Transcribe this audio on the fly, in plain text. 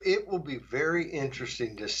it will be very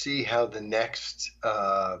interesting to see how the next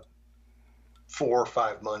 4 or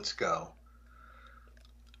 5 months go,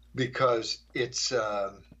 because it's.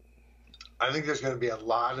 I think there's going to be a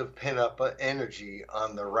lot of pent up energy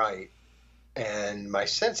on the right, and my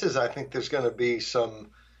sense is I think there's going to be some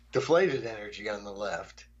deflated energy on the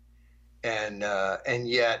left, and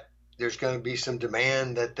yet there's going to be some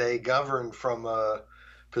demand that they govern from a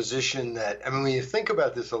position that, I mean, when you think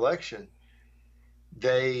about this election,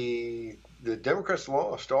 the Democrats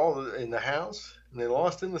lost all in the House and they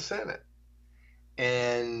lost in the Senate,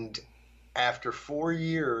 and after 4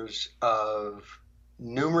 years of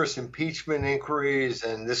numerous impeachment inquiries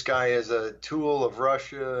and this guy is a tool of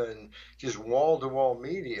Russia and just wall to wall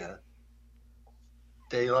media,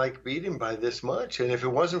 they beat him by this much. And if it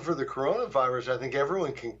wasn't for the coronavirus, I think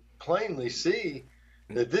everyone can plainly see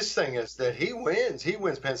that this thing is that he wins. He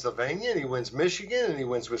wins Pennsylvania, and he wins Michigan, and he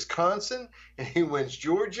wins Wisconsin, and he wins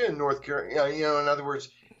Georgia and North Carolina. In other words,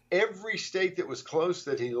 every state that was close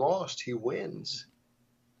that he lost, he wins.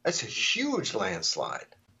 That's a huge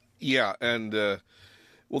landslide. Yeah, and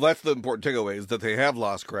well, that's the important takeaway, is that they have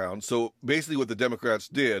lost ground. So basically what the Democrats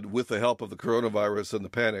did, with the help of the coronavirus and the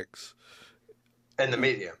panics, and the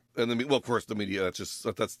media. Well, of course, the media.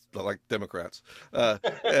 That's like Democrats. But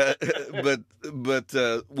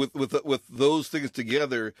with those things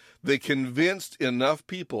together, they convinced enough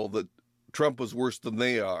people that Trump was worse than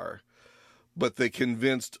they are, but they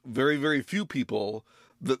convinced very, very few people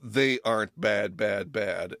that they aren't bad,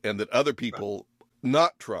 and that other people,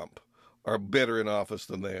 not Trump, are better in office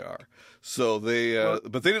than they are. So they,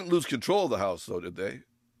 but they didn't lose control of the House, though, did they?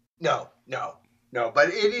 No.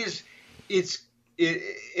 But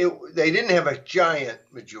they didn't have a giant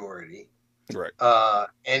majority, right?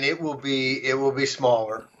 And it will be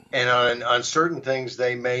smaller. And on certain things,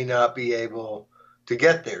 they may not be able to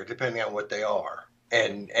get there, depending on what they are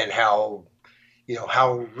and how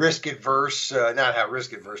risk adverse, not how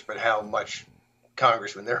risk adverse, but how much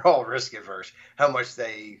congressmen, they're all risk adverse, how much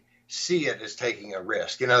they see it as taking a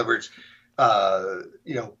risk. In other words,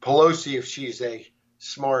 Pelosi, if she's a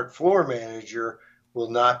smart floor manager, will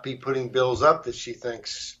not be putting bills up that she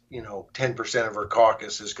thinks 10% of her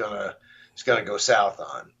caucus is gonna go south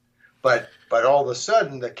on. But all of a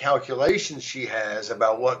sudden, the calculations she has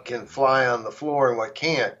about what can fly on the floor and what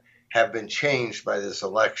can't have been changed by this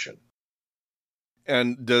election.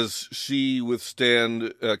 And does she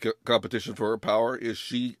withstand competition for her power? Is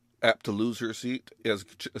she apt to lose her seat as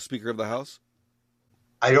Speaker of the House?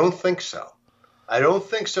 I don't think so.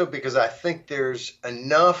 Because I think there's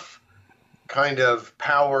enough kind of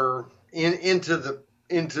power into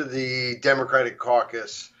the Democratic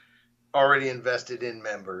caucus already invested in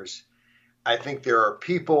members. I think there are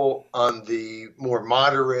people on the more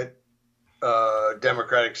moderate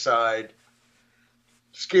Democratic side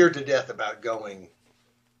scared to death about going,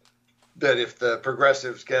 that if the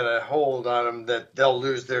progressives get a hold on them, that they'll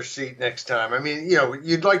lose their seat next time. I mean,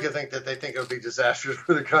 you'd like to think that they think it would be disastrous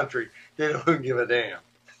for the country. They don't give a damn.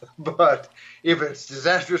 But if it's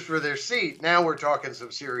disastrous for their seat, now we're talking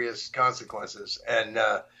some serious consequences. And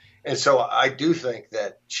so I do think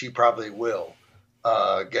that she probably will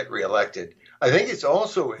get reelected. I think it's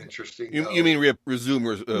also interesting. You mean resume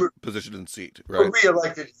her position and seat, right?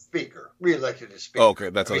 Reelected as Speaker. Oh,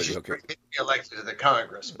 okay, that's okay. Reelected to the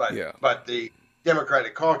Congress, but yeah. But the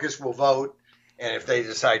Democratic caucus will vote, and if they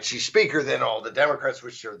decide she's Speaker, then all the Democrats,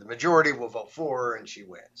 which are the majority, will vote for her, and she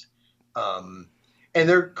wins. And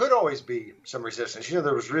there could always be some resistance.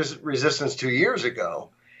 There was resistance 2 years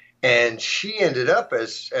ago, and she ended up,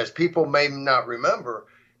 as people may not remember,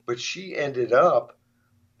 but she ended up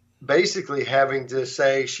basically having to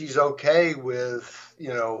say she's okay with,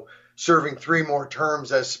 serving 3 more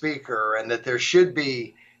terms as Speaker, and that there should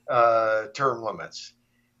be term limits.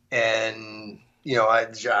 And,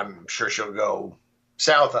 I'm sure she'll go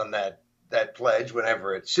south on that pledge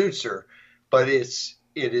whenever it suits her. But it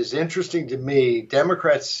is interesting to me,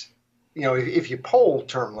 Democrats, if you poll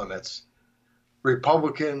term limits,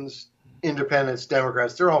 Republicans, Independents,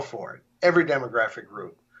 Democrats, they're all for it. Every demographic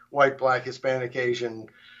group, white, black, Hispanic, Asian,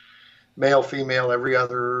 male, female, every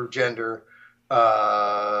other gender,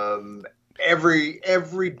 every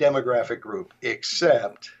demographic group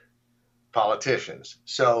except politicians.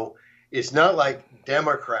 So it's not like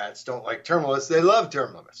Democrats don't like term limits. They love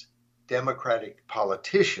term limits. Democratic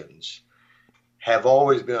politicians have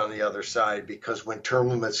always been on the other side, because when term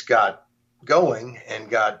limits got going and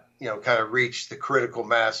got, kind of reached the critical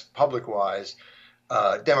mass public-wise,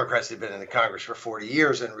 Democrats had been in the Congress for 40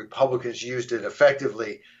 years, and Republicans used it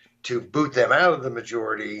effectively to boot them out of the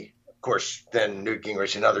majority. Of course, then Newt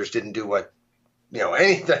Gingrich and others didn't do what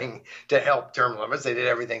anything to help term limits. They did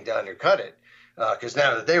everything to undercut it because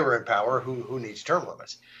now that they were in power, who needs term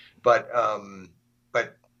limits? But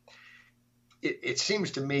it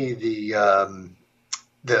seems to me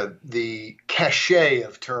the cachet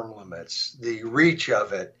of term limits, the reach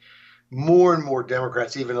of it, more and more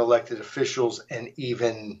Democrats, even elected officials and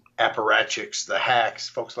even apparatchiks, the hacks,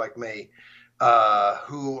 folks like me,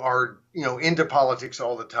 who are into politics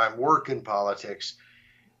all the time, work in politics,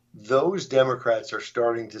 those Democrats are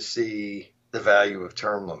starting to see the value of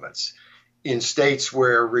term limits in states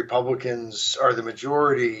where Republicans are the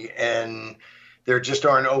majority and there just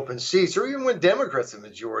aren't open seats, or even when Democrats are the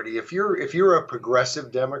majority. If you're a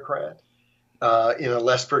progressive Democrat in a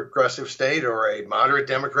less progressive state, or a moderate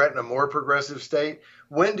Democrat in a more progressive state,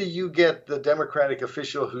 when do you get the Democratic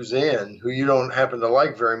official who you don't happen to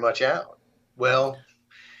like very much out? Well,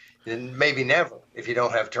 then maybe never if you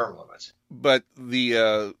don't have term limits. But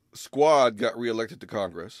the squad got reelected to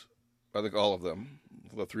Congress. I think all of them,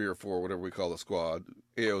 the 3 or 4, whatever we call the squad,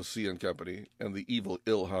 AOC and company, and the evil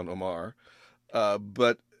Ilhan Omar.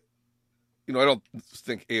 But I don't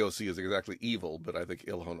think AOC is exactly evil, but I think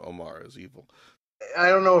Ilhan Omar is evil. I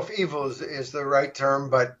don't know if evil is the right term,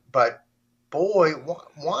 but boy,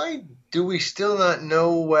 why do we still not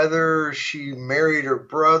know whether she married her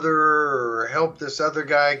brother or helped this other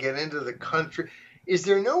guy get into the country? Is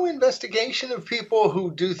there no investigation of people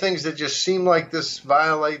who do things that just seem like this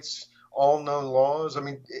violates all known laws? I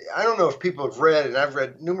mean, I don't know if people have read, and I've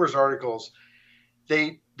read numerous articles.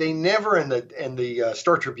 They never in the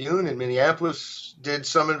Star Tribune in Minneapolis did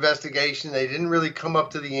some investigation. They didn't really come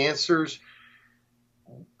up to the answers.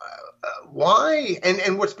 Why?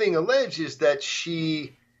 And what's being alleged is that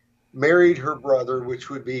she married her brother, which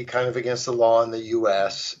would be kind of against the law in the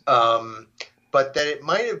U.S., but that it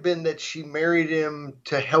might have been that she married him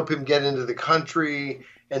to help him get into the country.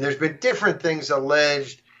 And there's been different things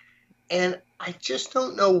alleged. And I just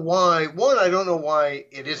don't know why. One, I don't know why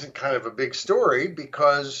it isn't kind of a big story,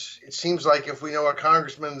 because it seems like if we know a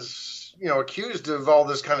congressman's, accused of all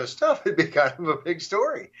this kind of stuff, it'd be kind of a big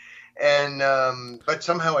story. And but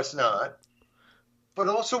somehow it's not. But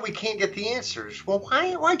also we can't get the answers. Well,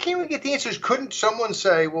 why can't we get the answers? Couldn't someone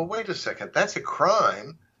say, well, wait a second, that's a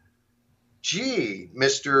crime. Gee,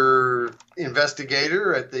 Mr.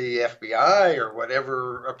 Investigator at the FBI or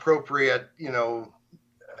whatever appropriate,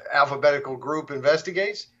 alphabetical group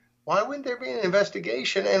investigates. Why wouldn't there be an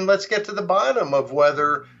investigation? And let's get to the bottom of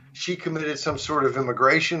whether she committed some sort of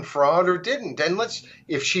immigration fraud or didn't. And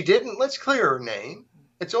if she didn't, let's clear her name.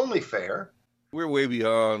 It's only fair. We're way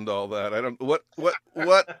beyond all that. I don't.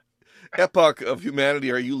 What epoch of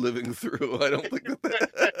humanity are you living through? I don't think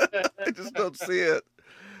that. I just don't see it.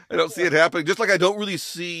 I don't see it happening. Just like I don't really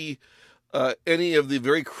see any of the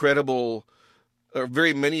very credible, or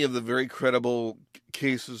very many of the very credible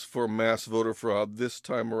cases for mass voter fraud this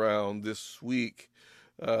time around, this week,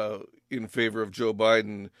 in favor of Joe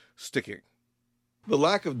Biden sticking. The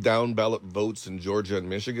lack of down-ballot votes in Georgia and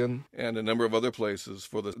Michigan and a number of other places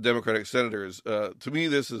for the Democratic senators, to me,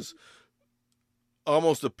 this is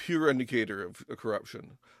almost a pure indicator of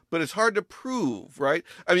corruption. But it's hard to prove, right?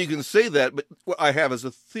 I mean, you can say that, but what I have is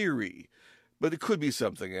a theory. But it could be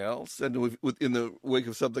something else. And in the wake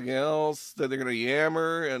of something else, then they're going to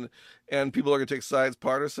yammer, and people are going to take sides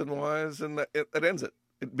partisan-wise, and that ends it.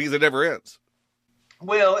 Because it never ends.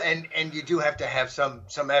 Well, and you do have to have some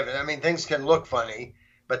evidence. I mean, things can look funny,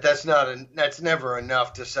 but that's never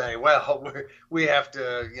enough to say, well, we have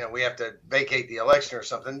to vacate the election or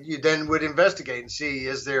something. You then would investigate and see,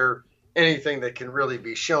 is there anything that can really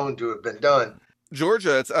be shown to have been done.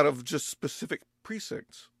 Georgia, it's out of just specific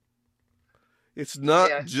precincts. It's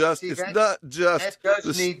not just. That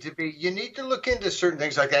does need to be. You need to look into certain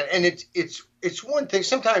things like that, and it's one thing.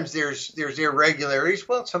 Sometimes there's irregularities.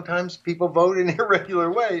 Well, sometimes people vote in irregular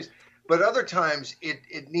ways, but other times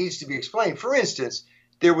it needs to be explained. For instance,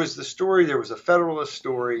 there was a Federalist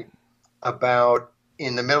story about,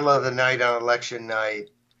 in the middle of the night on election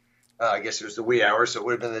night, I guess it was the wee hours, so it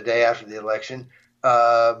would have been the day after the election.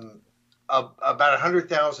 About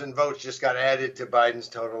 100,000 votes just got added to Biden's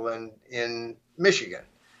total in Michigan.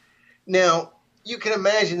 Now, you can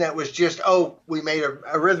imagine that was just, we made an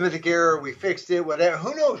arithmetic error, we fixed it, whatever.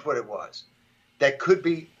 Who knows what it was? That could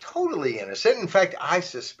be totally innocent. In fact, I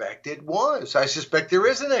suspect it was. I suspect there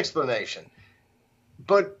is an explanation.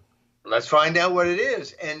 But let's find out what it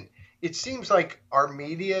is. And it seems like our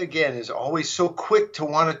media, again, is always so quick to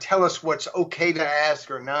want to tell us what's okay to ask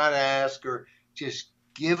or not ask, or just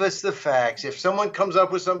give us the facts. If someone comes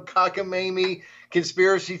up with some cockamamie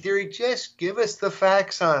conspiracy theory, just give us the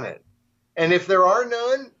facts on it. And if there are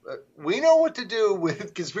none, we know what to do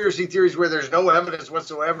with conspiracy theories where there's no evidence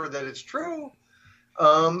whatsoever that it's true,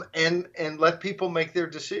 and let people make their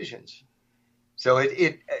decisions. So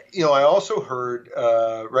I also heard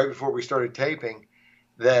right before we started taping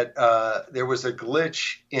that there was a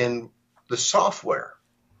glitch in the software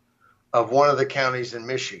of one of the counties in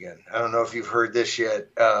Michigan. I don't know if you've heard this yet.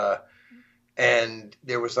 And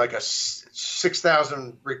there was like a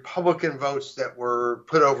 6,000 Republican votes that were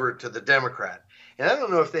put over to the Democrat. And I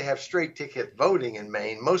don't know if they have straight ticket voting in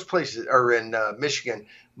Maine. Most places, or in Michigan,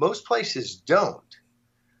 most places don't.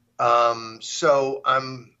 So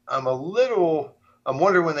I'm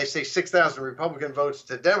wondering when they say 6,000 Republican votes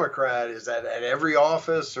to Democrat, is that at every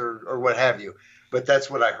office or what have you? But that's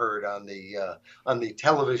what I heard on the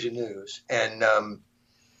television news.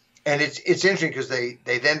 And it's interesting because they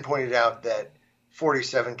then pointed out that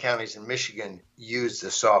 47 counties in Michigan use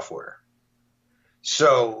the software.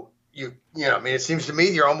 So it seems to me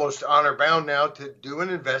you're almost honor bound now to do an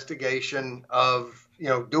investigation of,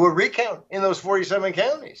 do a recount in those 47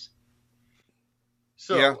 counties.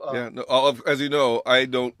 So No, as you know, I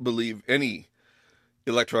don't believe any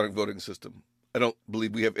electronic voting system. I don't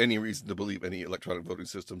believe we have any reason to believe any electronic voting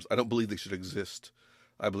systems. I don't believe they should exist.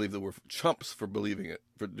 I believe that we're chumps for believing it,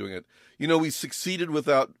 for doing it. We succeeded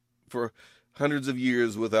for hundreds of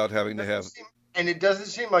years without having to have. And it doesn't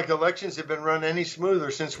seem like elections have been run any smoother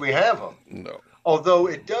since we have them. No. Although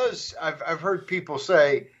it does, I've heard people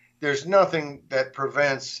say there's nothing that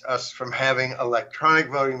prevents us from having electronic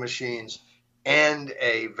voting machines and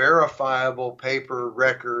a verifiable paper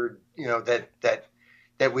record,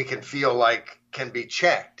 that we can feel like can be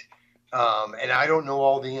checked. And I don't know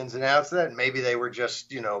all the ins and outs of that. Maybe they were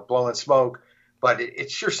just, blowing smoke. But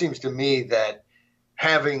it sure seems to me that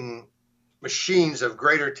having machines of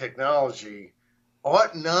greater technology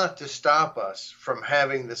ought not to stop us from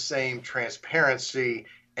having the same transparency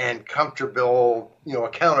and comfortable,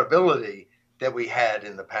 accountability that we had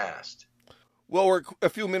in the past. Well, we're a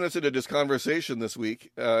few minutes into this conversation this week,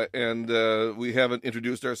 and we haven't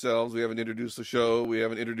introduced ourselves. We haven't introduced the show. We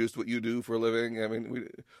haven't introduced what you do for a living. I mean,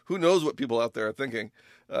 who knows what people out there are thinking?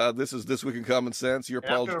 This is This Week in Common Sense. You're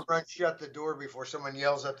Paul. I'm going to run shut the door before someone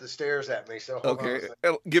yells up the stairs at me. So okay,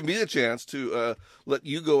 give me a chance to let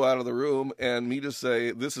you go out of the room and me to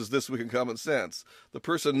say this is This Week in Common Sense. The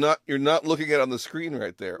person you're not looking at on the screen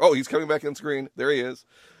right there. Oh, he's coming back on screen. There he is.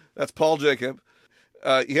 That's Paul Jacob.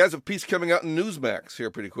 He has a piece coming out in Newsmax here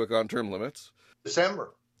pretty quick on term limits.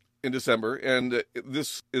 In December. And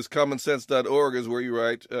this is commonsense.org is where you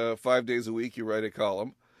write 5 days a week. You write a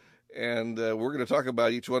column. And we're going to talk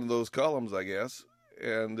about each one of those columns, I guess.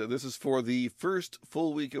 And this is for the first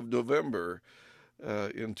full week of November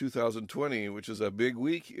in 2020, which is a big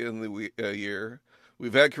week in the year.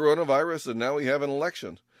 We've had coronavirus and now we have an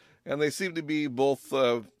election. And they seem to be both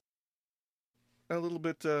a little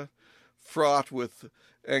bit fraught with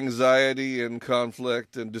anxiety and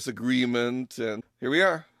conflict and disagreement, and here we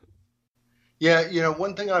are. Yeah,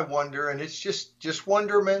 one thing I wonder, and it's just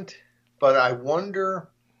wonderment, but I wonder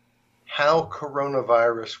how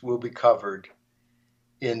coronavirus will be covered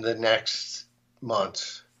in the next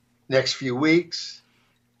months, next few weeks,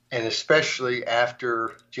 and especially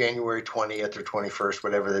after January 20th or 21st,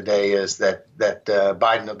 whatever the day is that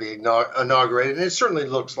Biden will be inaugurated. And it certainly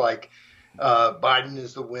looks like Biden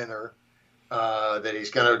is the winner. That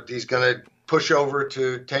he's gonna push over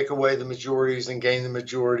to take away the majorities and gain the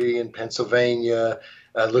majority in Pennsylvania.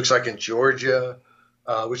 Looks like in Georgia,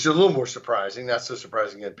 which is a little more surprising. Not so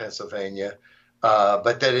surprising in Pennsylvania,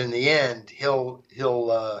 but that in the end he'll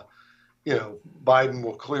Biden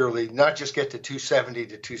will clearly not just get to 270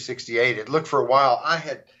 to 268. It looked for a while. I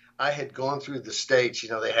had gone through the states.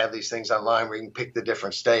 They have these things online where you can pick the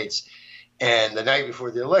different states. And the night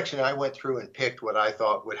before the election, I went through and picked what I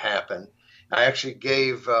thought would happen. I actually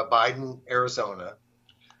gave Biden Arizona,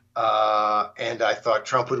 and I thought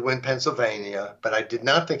Trump would win Pennsylvania, but I did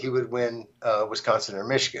not think he would win Wisconsin or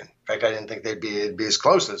Michigan. In fact, I didn't think they'd be as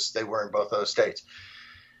close as they were in both those states.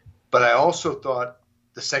 But I also thought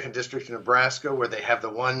the second district in Nebraska, where they have the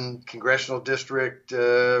one congressional district,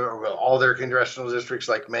 or all their congressional districts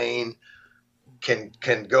like Maine,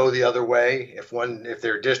 can go the other way if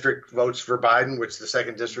their district votes for Biden, which the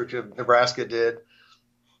second district of Nebraska did.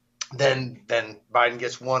 Then Biden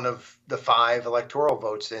gets one of the 5 electoral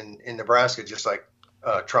votes in Nebraska, just like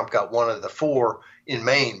Trump got one of the 4 in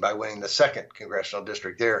Maine by winning the second congressional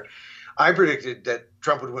district there. I predicted that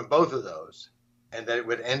Trump would win both of those and that it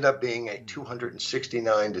would end up being a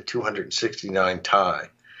 269 to 269 tie,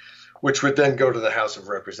 which would then go to the House of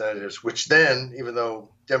Representatives, which then, even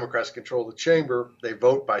though Democrats control the chamber, they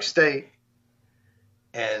vote by state.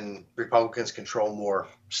 and Republicans control more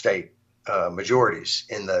state majorities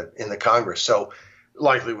in the Congress. So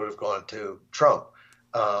likely would have gone to Trump.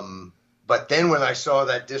 But then when I saw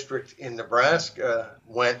that district in Nebraska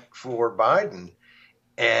went for Biden,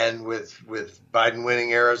 and with Biden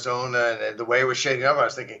winning Arizona and the way it was shaping up, I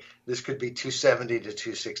was thinking this could be 270 to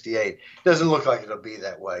 268. Doesn't look like it'll be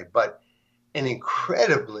that way, but an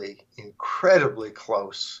incredibly, incredibly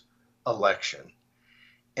close election.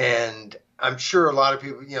 And I'm sure a lot of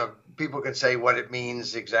people, people can say what it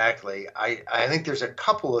means exactly. I think there's a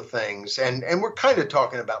couple of things, and we're kind of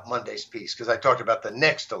talking about Monday's piece because I talked about the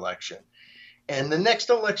next election. And the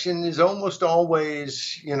next election is almost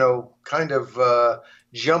always, kind of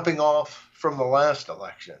jumping off from the last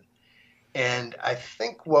election. And I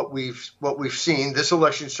think what we've seen, this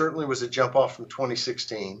election certainly was a jump off from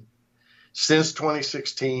 2016. Since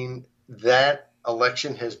 2016, that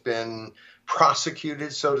election has been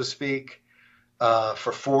prosecuted, so to speak,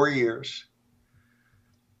 for 4 years.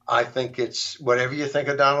 I think it's whatever you think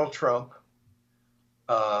of Donald Trump.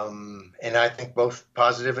 And I think both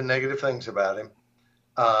positive and negative things about him.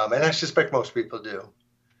 And I suspect most people do.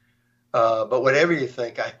 But whatever you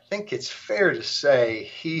think, I think it's fair to say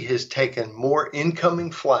he has taken more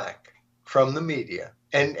incoming flack from the media.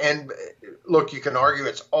 And look, you can argue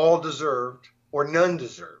it's all deserved or none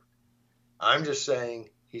deserved. I'm just saying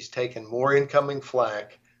he's taken more incoming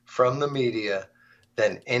flack from the media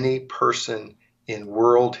than any person in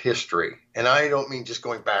world history. And I don't mean just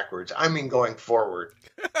going backwards. I mean going forward.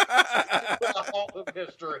 All of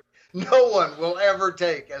history. No one will ever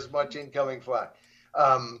take as much incoming flack.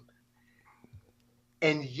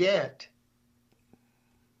 And yet,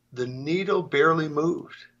 the needle barely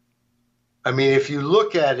moved. I mean, if you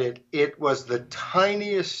look at it, it was the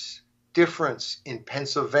tiniest difference in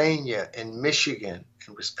Pennsylvania and Michigan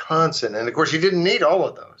and Wisconsin. And of course, you didn't need all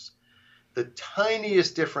of those. The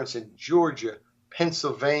tiniest difference in Georgia,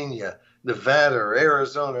 Pennsylvania, Nevada, or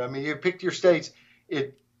Arizona. I mean, you picked your states,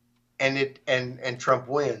 and Trump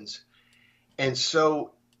wins. And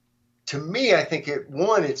so, to me, I think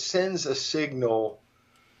it sends a signal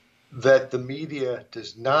that the media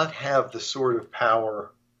does not have the sort of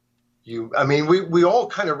power we all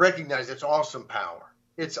kind of recognize it's awesome power.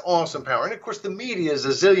 It's awesome power. And of course, the media is a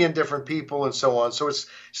zillion different people and so on. So it's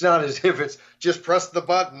not as if it's just press the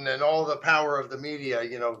button and all the power of the media,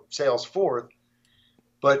 sails forth.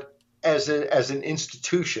 But as an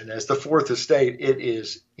institution, as the fourth estate, it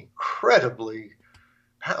is incredibly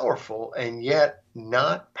powerful and yet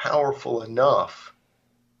not powerful enough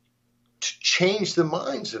to change the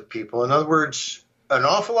minds of people. In other words, an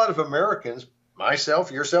awful lot of Americans,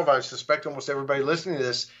 myself, yourself, I suspect almost everybody listening to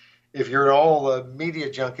this, if you're at all a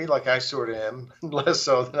media junkie, like I sort of am, less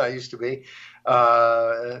so than I used to be,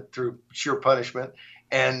 through sheer punishment.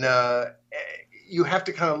 And you have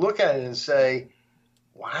to kind of look at it and say,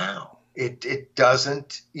 wow, it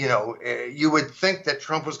doesn't, you would think that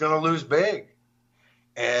Trump was going to lose big.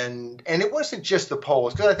 And it wasn't just the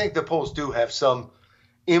polls, because I think the polls do have some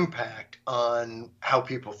impact on how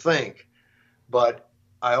people think. But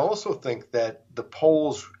I also think that the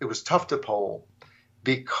polls, it was tough to poll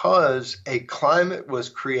because a climate was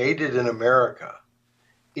created in America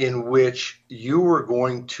in which you were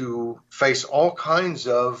going to face all kinds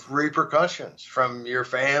of repercussions from your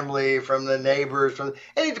family, from the neighbors, and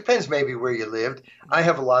it depends maybe where you lived. I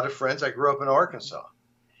have a lot of friends. I grew up in Arkansas.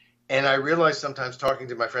 And I realized sometimes talking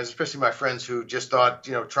to my friends, especially my friends who just thought,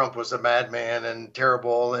 Trump was a madman and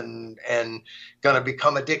terrible and going to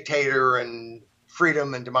become a dictator and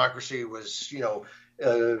freedom and democracy was, here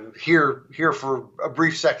for a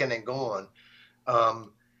brief second and gone. I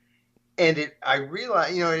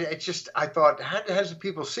realized, I thought, how do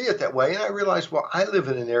people see it that way? And I realized, well, I live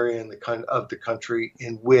in an area of the country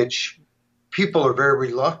in which people are very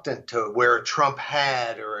reluctant to wear a Trump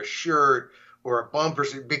hat or a shirt or a bumper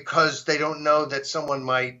because they don't know that someone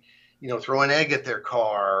might, throw an egg at their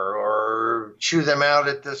car or chew them out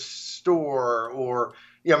at the store or,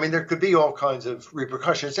 there could be all kinds of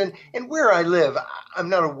repercussions. And where I live, I'm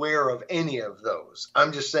not aware of any of those.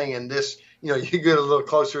 I'm just saying in this, you get a little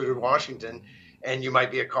closer to Washington and you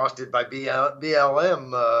might be accosted by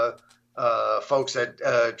BLM folks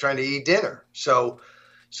at trying to eat dinner. So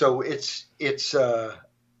it's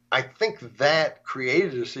I think that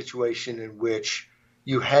created a situation in which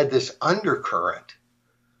you had this undercurrent,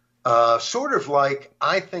 sort of like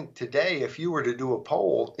I think today, if you were to do a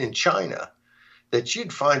poll in China, that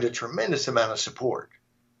you'd find a tremendous amount of support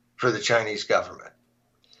for the Chinese government.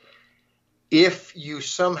 If you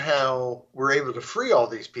somehow were able to free all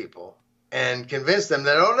these people and convince them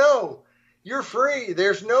that, oh no, you're free,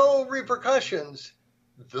 there's no repercussions,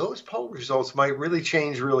 those poll results might really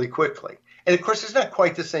change really quickly. And of course, it's not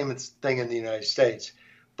quite the same thing in the United States,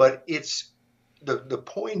 but it's the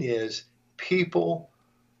point is people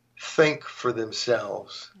think for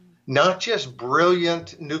themselves, not just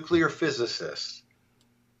brilliant nuclear physicists.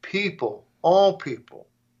 People, all people,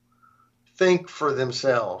 think for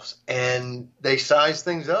themselves, and they size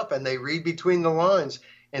things up and they read between the lines.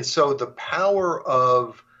 And so the power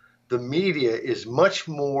of the media is much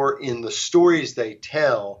more in the stories they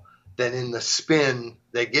tell than in the spin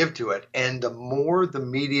they give to it. And the more the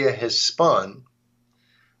media has spun,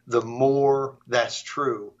 the more that's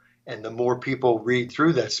true, and the more people read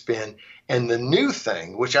through that spin. And the new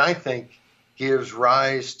thing, which I think gives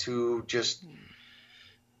rise to just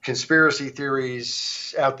conspiracy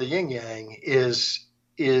theories out the yin yang, is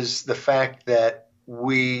the fact that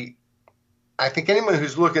I think anyone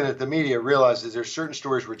who's looking at the media realizes there's certain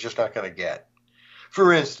stories we're just not going to get.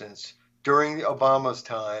 For instance, during Obama's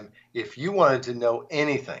time, if you wanted to know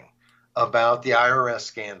anything about the IRS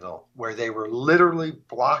scandal, where they were literally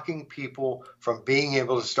blocking people from being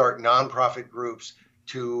able to start nonprofit groups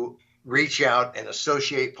to reach out and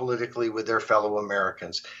associate politically with their fellow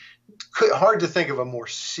Americans. Hard to think of a more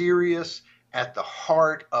serious, at the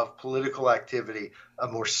heart of political activity, a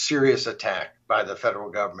more serious attack by the federal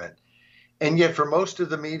government. And yet for most of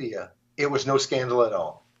the media, it was no scandal at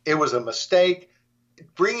all. It was a mistake.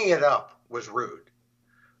 Bringing it up was rude.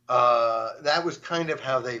 That was kind of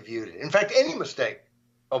how they viewed it. In fact, any mistake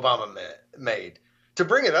Obama made, to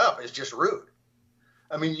bring it up is just rude.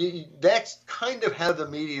 I mean, that's kind of how the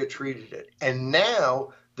media treated it. And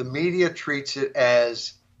now the media treats it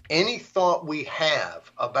as any thought we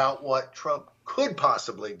have about what Trump could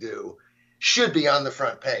possibly do should be on the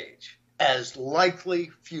front page as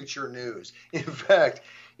likely future news. In fact,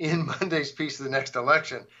 in Monday's piece of the next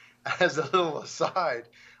election, as a little aside,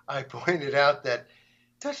 I pointed out that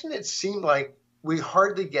doesn't it seem like we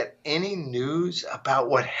hardly get any news about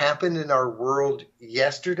what happened in our world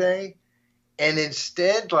yesterday? And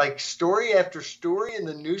instead, like story after story in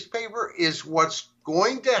the newspaper is what's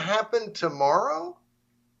going to happen tomorrow?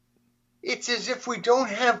 It's as if we don't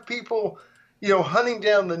have people, hunting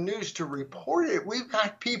down the news to report it. We've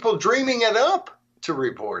got people dreaming it up to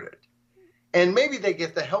report it. And maybe they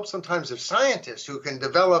get the help sometimes of scientists who can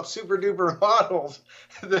develop super duper models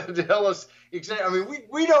that tell us exactly. I mean,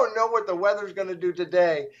 we don't know what the weather's going to do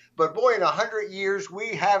today, but boy, in 100 years, we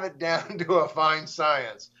have it down to a fine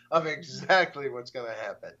science of exactly what's going to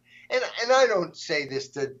happen. And I don't say this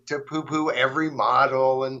to poo-poo every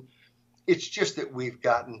model, and it's just that we've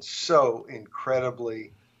gotten so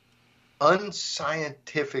incredibly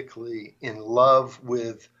unscientifically in love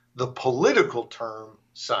with the political term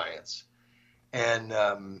science.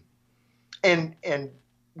 And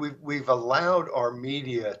we've allowed our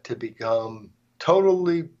media to become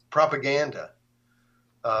totally propaganda,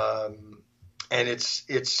 and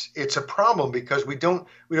it's a problem because we don't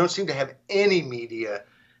seem to have any media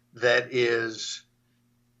that is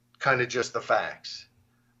kind of just the facts.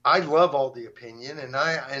 I love all the opinion, and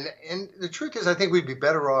the truth is, I think we'd be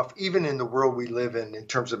better off, even in the world we live in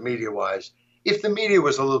terms of media-wise, if the media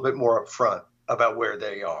was a little bit more upfront about where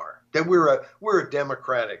they are. That we're a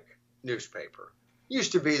democratic newspaper.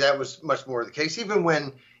 Used to be that was much more the case. Even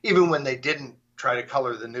when they didn't try to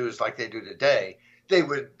color the news like they do today, they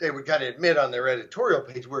would kind of admit on their editorial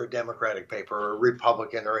page we're a Democratic paper or a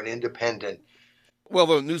Republican or an independent. Well,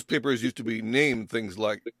 the newspapers used to be named things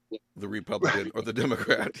like the Republican or the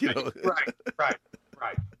Democrat. Right.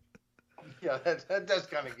 Yeah, that does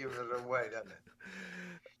kind of give it away, doesn't it?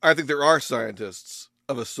 I think there are scientists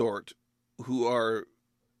of a sort who are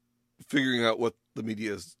figuring out what the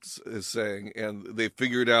media is saying, and they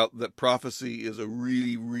figured out that prophecy is a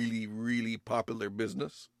really, really, really popular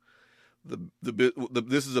business.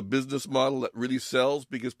 This is a business model that really sells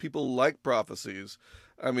because people like prophecies.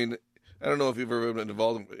 I mean, I don't know if you've ever been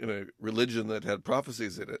involved in a religion that had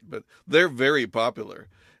prophecies in it, but they're very popular.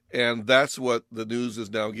 And that's what the news is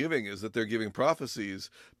now giving, is that they're giving prophecies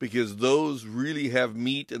because those really have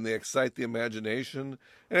meat and they excite the imagination,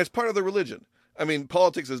 and it's part of the religion. I mean,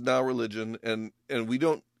 politics is now religion, and we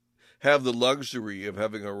don't have the luxury of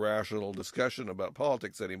having a rational discussion about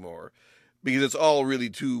politics anymore because it's all really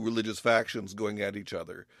two religious factions going at each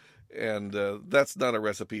other. And that's not a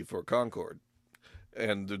recipe for concord.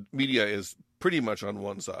 And the media is pretty much on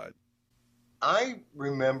one side. I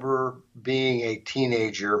remember being a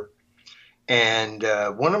teenager, and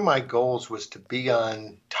one of my goals was to be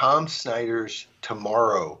on Tom Snyder's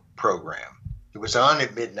Tomorrow program. It was on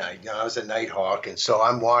at midnight. I was a night hawk, and so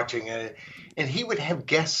I'm watching it. And he would have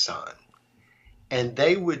guests on, and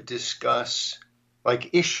they would discuss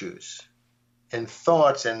like issues and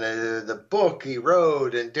thoughts and the book he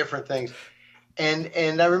wrote and different things.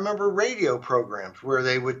 And I remember radio programs where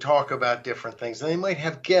they would talk about different things, and they might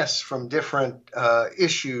have guests from different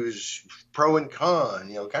issues, pro and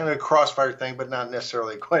con, kind of a crossfire thing, but not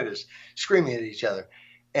necessarily quite as screaming at each other.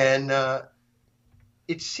 And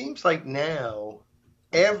it seems like now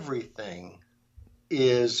everything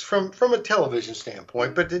is from a television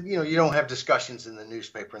standpoint, but you don't have discussions in the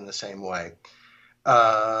newspaper in the same way,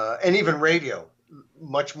 and even radio,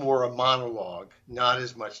 much more a monologue, not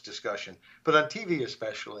as much discussion. But on TV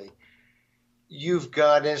especially, you've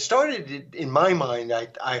got, and it started in my mind,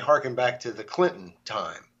 I hearken back to the Clinton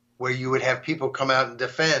time, where you would have people come out and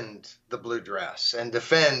defend the blue dress and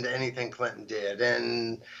defend anything Clinton did,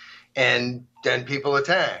 and then people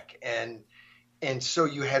attack, and so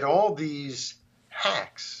you had all these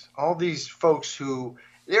hacks, all these folks who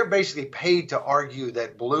they're basically paid to argue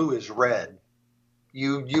that blue is red.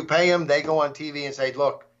 You pay them, they go on TV and say,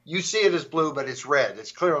 look, you see it as blue, but it's red.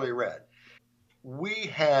 It's clearly red. We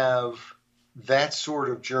have that sort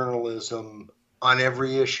of journalism on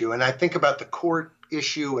every issue. And I think about the court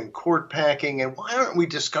issue and court packing, and why aren't we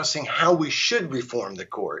discussing how we should reform the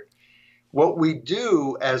court? What we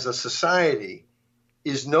do as a society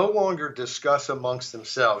is no longer discuss amongst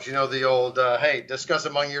themselves. The old, hey, discuss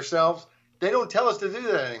among yourselves. They don't tell us to do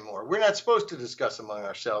that anymore. We're not supposed to discuss among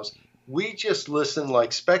ourselves. We just listen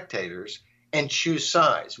like spectators and choose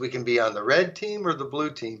sides. We can be on the red team or the blue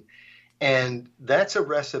team. And that's a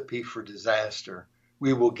recipe for disaster.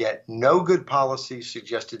 We will get no good policy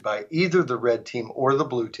suggested by either the red team or the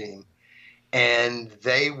blue team. And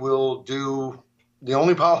they will do, the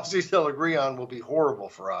only policies they'll agree on will be horrible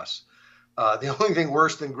for us. The only thing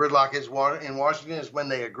worse than gridlock in Washington is when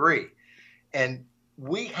they agree. And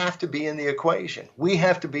we have to be in the equation. We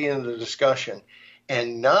have to be in the discussion.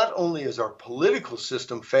 And not only is our political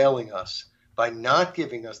system failing us by not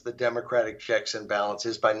giving us the democratic checks and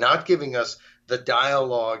balances, by not giving us the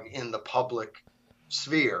dialogue in the public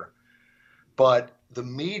sphere, but the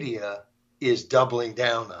media is doubling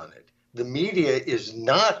down on it. The media is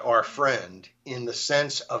not our friend in the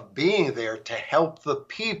sense of being there to help the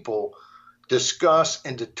people discuss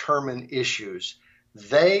and determine issues.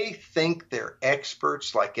 They think they're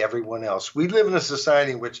experts like everyone else. We live in a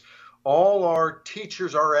society in which all our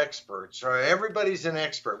teachers are experts, or everybody's an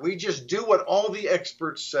expert. We just do what all the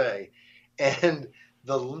experts say. And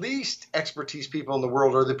the least expertise people in the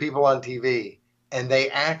world are the people on TV. And they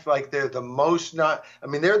act like they're the most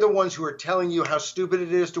they're the ones who are telling you how stupid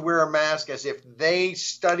it is to wear a mask as if they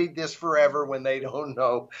studied this forever when they don't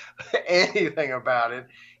know anything about it.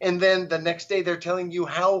 And then the next day they're telling you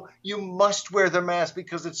how you must wear the mask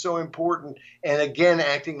because it's so important. And again,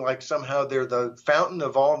 acting like somehow they're the fountain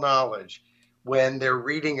of all knowledge when they're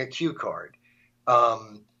reading a cue card.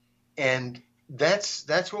 And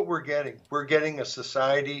that's what we're getting. We're getting a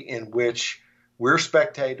society in which we're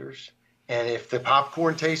spectators. And if the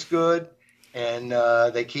popcorn tastes good and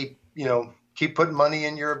they keep putting money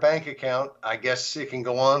in your bank account, I guess it can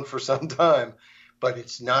go on for some time. But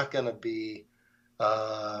it's not going to be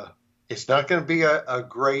a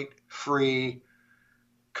great free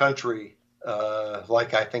country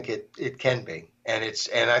like I think it can be. And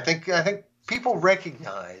I think people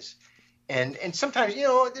recognize. And sometimes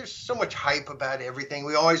there's so much hype about everything.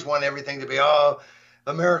 We always want everything to be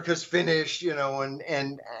America's finished,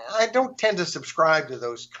 and I don't tend to subscribe to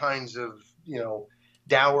those kinds of,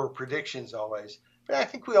 dour predictions always. But I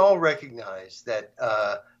think we all recognize that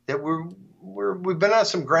we've been on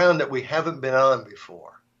some ground that we haven't been on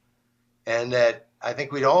before, and that I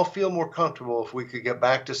think we'd all feel more comfortable if we could get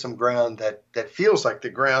back to some ground that feels like the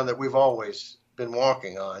ground that we've always been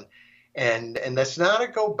walking on, and that's not a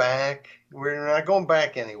go back. We're not going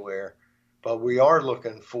back anywhere. But we are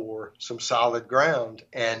looking for some solid ground.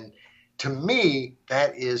 And to me,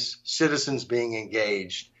 that is citizens being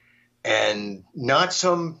engaged and not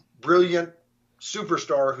some brilliant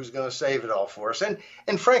superstar who's going to save it all for us.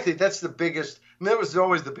 And frankly, that's the biggest, that was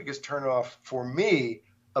always the biggest turnoff for me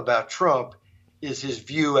about Trump, is his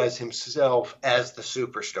view as himself as the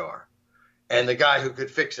superstar and the guy who could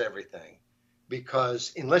fix everything.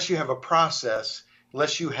 Because unless you have a process,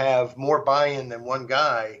 unless you have more buy-in than one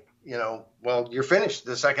guy, you're finished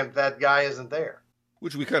the second that guy isn't there.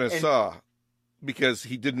 Which we kind of saw, because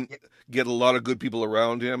he didn't get a lot of good people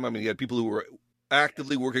around him. I mean, he had people who were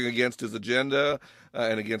actively working against his agenda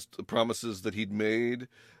and against the promises that he'd made.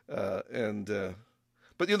 But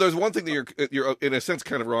there's one thing that you're in a sense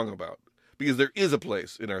kind of wrong about, because there is a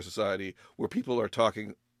place in our society where people are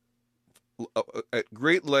talking at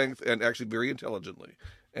great length and actually very intelligently,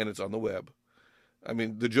 and it's on the web. I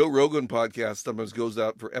mean, the Joe Rogan podcast sometimes goes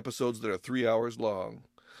out for episodes that are 3 hours long.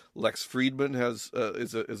 Lex Friedman is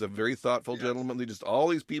a very thoughtful Yes. gentleman. They just all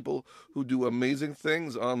these people who do amazing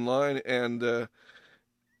things online, and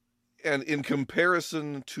in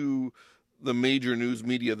comparison to the major news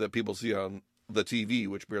media that people see on the TV,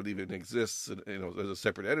 which barely even exists, as a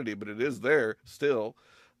separate entity, but it is there still.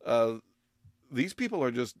 Uh, these people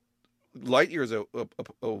are just light years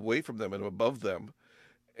away from them and above them,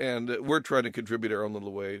 and we're trying to contribute our own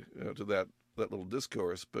little way to that little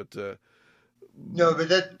discourse. But No, but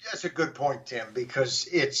that's a good point, Tim, because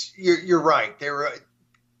you're right.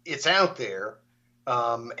 It's out there,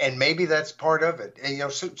 and maybe that's part of it.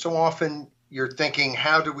 And so often you're thinking,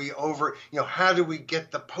 how do we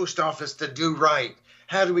get the post office to do right?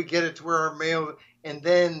 How do we get it to where our mail? And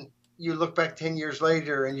then you look back 10 years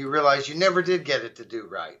later and you realize you never did get it to do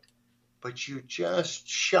right, but you just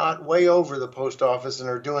shot way over the post office and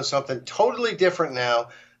are doing something totally different now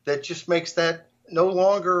that just makes that no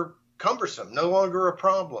longer cumbersome, no longer a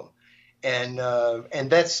problem. And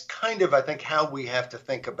that's kind of, I think, how we have to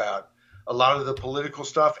think about a lot of the political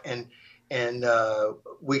stuff. And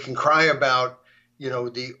we can cry about,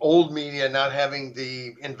 the old media not having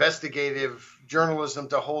the investigative journalism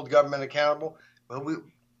to hold government accountable. Well,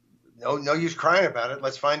 no use crying about it.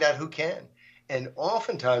 Let's find out who can. And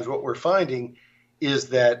oftentimes what we're finding is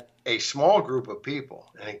that a small group of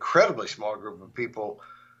people, an incredibly small group of people,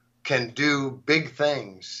 can do big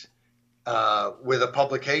things with a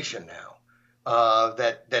publication now.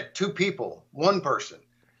 That two people, one person,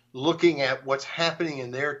 looking at what's happening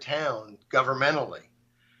in their town governmentally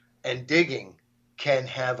and digging can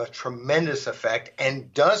have a tremendous effect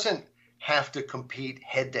and doesn't have to compete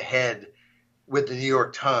head to head with the New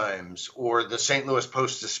York Times or the St. Louis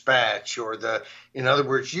Post-Dispatch in other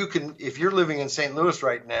words, you can, if you're living in St. Louis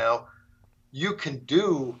right now, you can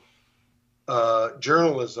do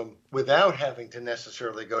journalism without having to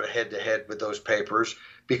necessarily go to head with those papers,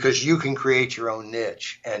 because you can create your own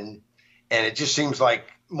niche. And it just seems like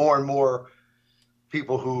more and more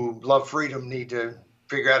people who love freedom need to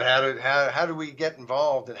figure out how do we get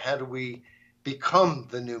involved and how do we become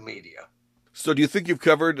the new media. So do you think you've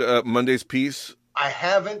covered Monday's piece? I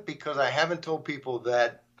haven't, because I haven't told people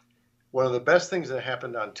that one of the best things that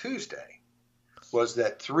happened on Tuesday was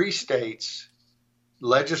that 3 states,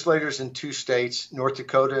 legislators in 2 states, North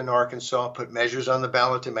Dakota and Arkansas, put measures on the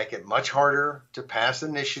ballot to make it much harder to pass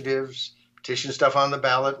initiatives, petition stuff on the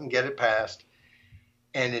ballot and get it passed.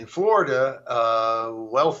 And in Florida,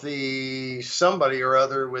 wealthy somebody or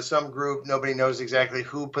other with some group, nobody knows exactly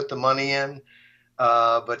who put the money in,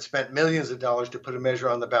 but spent millions of dollars to put a measure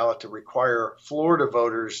on the ballot to require Florida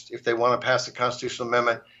voters, if they want to pass the constitutional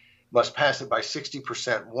amendment, must pass it by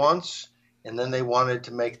 60% once. And then they wanted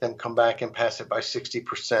to make them come back and pass it by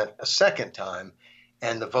 60% a second time.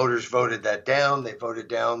 And the voters voted that down. They voted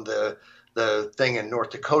down the thing in North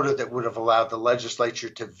Dakota that would have allowed the legislature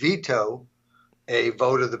to veto a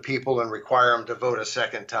vote of the people and require them to vote a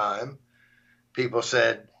second time. People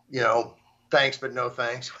said, thanks, but no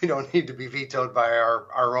thanks. We don't need to be vetoed by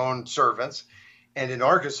our own servants. And in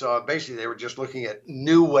Arkansas, basically, they were just looking at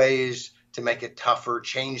new ways to make it tougher,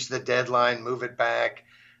 change the deadline, move it back,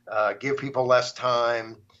 give people less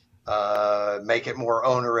time, make it more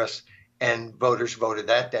onerous. And voters voted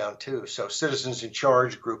that down, too. So Citizens in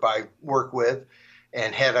Charge, group I work with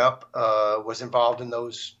and head up, was involved in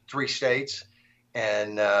those 3 states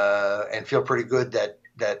and feel pretty good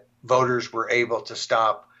that voters were able to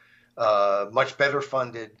stop much better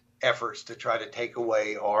funded efforts to try to take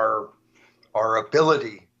away our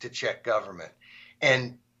ability to check government.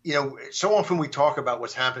 And, so often we talk about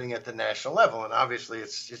what's happening at the national level, and obviously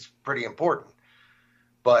it's pretty important.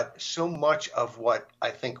 But so much of what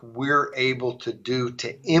I think we're able to do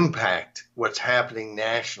to impact what's happening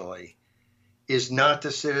nationally is not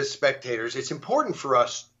to sit as spectators. It's important for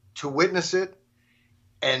us to witness it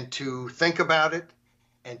and to think about it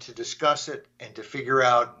and to discuss it and to figure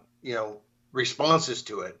out, responses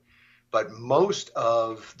to it. But most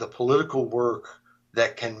of the political work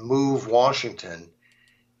that can move Washington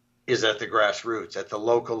is at the grassroots, at the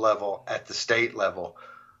local level, at the state level.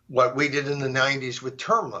 What we did in the 90s with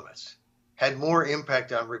term limits had more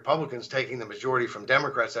impact on Republicans taking the majority from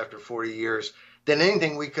Democrats after 40 years than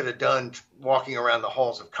anything we could have done walking around the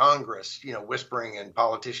halls of Congress, whispering in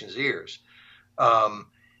politicians' ears.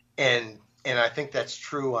 And I think that's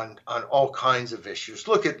true on all kinds of issues.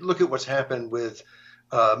 Look at what's happened with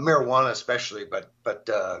marijuana, especially. But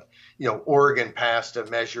Oregon passed a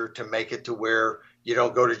measure to make it to where you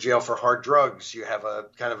don't go to jail for hard drugs. You have a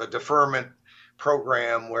kind of a deferment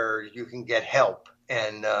program where you can get help.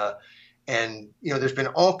 And And, there's been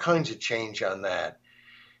all kinds of change on that.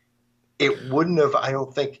 It wouldn't have, I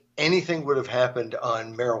don't think anything would have happened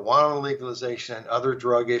on marijuana legalization and other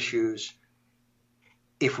drug issues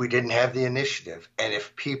if we didn't have the initiative and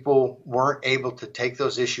if people weren't able to take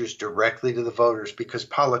those issues directly to the voters, because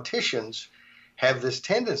politicians have this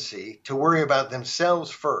tendency to worry about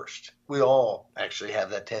themselves first. We all actually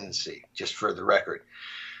have that tendency, just for the record.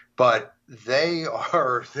 But they're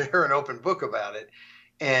an open book about it.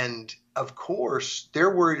 And of course,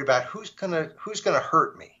 they're worried about who's gonna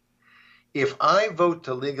hurt me. If I vote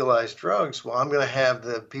to legalize drugs, well, I'm going to have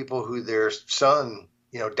the people who their son,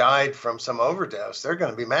 died from some overdose. They're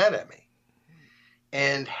going to be mad at me.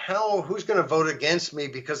 And who's going to vote against me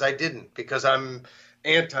because I'm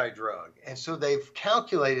anti-drug? And so they've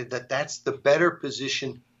calculated that that's the better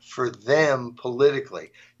position for them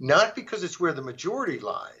politically, not because it's where the majority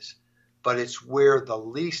lies, but it's where the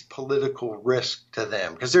least political risk to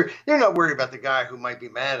them, because they're not worried about the guy who might be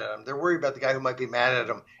mad at them. They're worried about the guy who might be mad at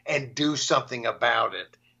them and do something about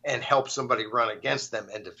it and help somebody run against them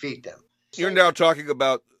and defeat them. You're now talking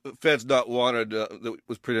about Feds Not Wanted that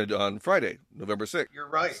was printed on Friday, November 6th. You're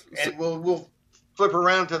right. And we'll flip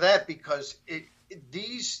around to that because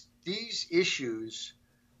these issues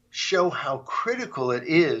show how critical it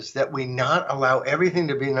is that we not allow everything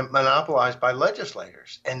to be monopolized by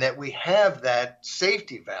legislators, and that we have that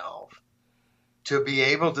safety valve to be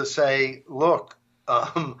able to say, look,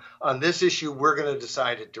 on this issue, we're going to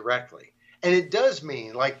decide it directly. And it does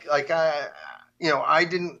mean I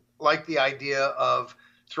didn't like the idea of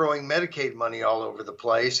throwing Medicaid money all over the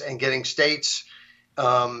place and getting states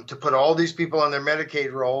to put all these people on their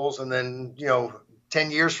Medicaid rolls. And then,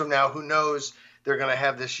 10 years from now, who knows, they're going to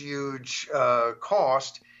have this huge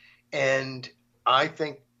cost. And I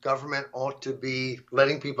think government ought to be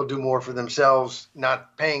letting people do more for themselves,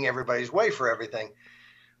 not paying everybody's way for everything.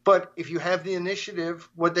 But if you have the initiative,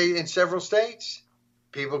 in several states,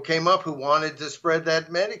 people came up who wanted to spread that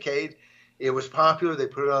Medicaid. It was popular. They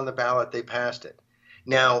put it on the ballot. They passed it.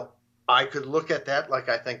 Now, I could look at that like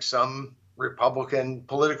I think some Republican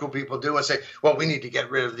political people do and say, well, we need to get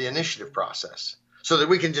rid of the initiative process so that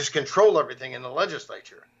we can just control everything in the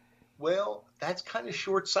legislature. Well, that's kind of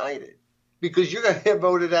short-sighted, because you're going to get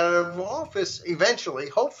voted out of office eventually,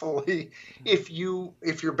 hopefully, if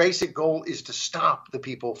your basic goal is to stop the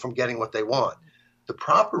people from getting what they want. The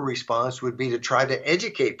proper response would be to try to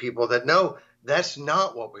educate people that, no, that's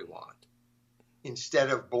not what we want,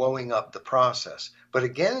 instead of blowing up the process. But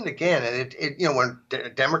again and again, and when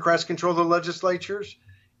Democrats control the legislatures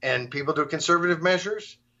and people do conservative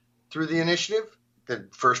measures through the initiative, the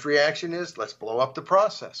first reaction is, let's blow up the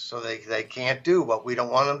process so they can't do what we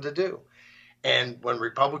don't want them to do. And when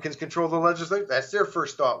Republicans control the legislature, that's their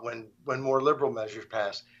first thought when more liberal measures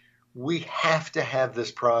pass. We have to have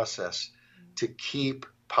this process to keep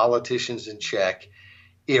politicians in check.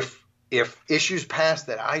 If issues pass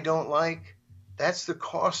that I don't like, that's the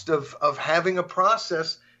cost of having a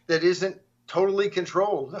process that isn't totally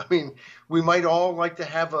controlled. I mean, we might all like to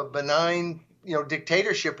have a benign,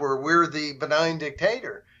 dictatorship where we're the benign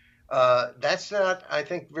dictator. That's not, I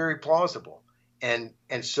think, very plausible. And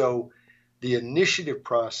so the initiative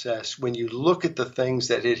process, when you look at the things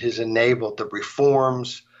that it has enabled, the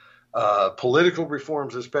reforms, political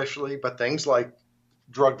reforms especially, but things like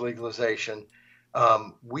drug legalization,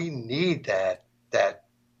 we need that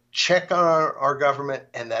check on our government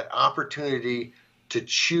and that opportunity to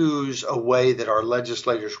choose a way that our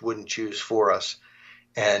legislators wouldn't choose for us.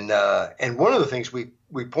 And one of the things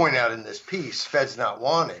we point out in this piece, Feds Not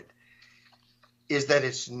Wanted, is that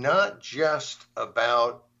it's not just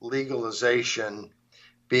about legalization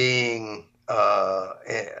being,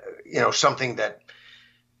 something that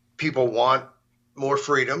people want more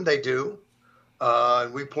freedom. They do.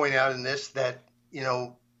 And we point out in this that,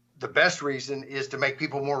 the best reason is to make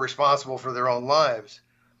people more responsible for their own lives.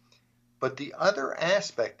 But the other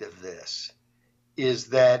aspect of this is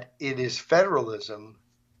that it is federalism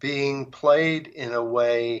being played in a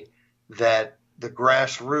way that the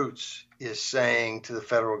grassroots is saying to the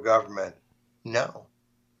federal government, no.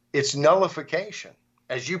 It's nullification.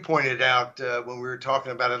 As you pointed out when we were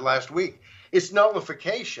talking about it last week, it's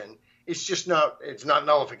nullification. It's not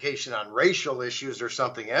nullification on racial issues or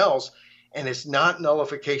something else. And it's not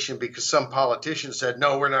nullification because some politician said,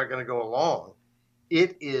 no, we're not going to go along.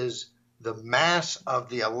 It is the mass of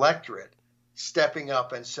the electorate stepping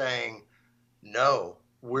up and saying, no,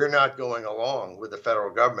 we're not going along with the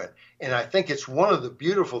federal government. And I think it's one of the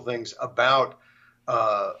beautiful things about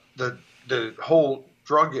the whole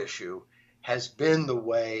drug issue has been the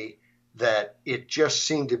way that it just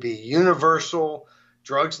seemed to be universal.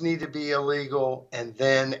 drugs need to be illegal. And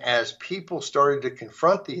then as people started to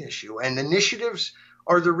confront the issue, and initiatives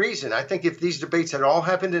are the reason. I think if these debates had all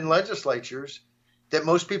happened in legislatures, that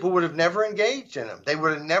most people would have never engaged in them. They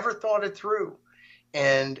would have never thought it through.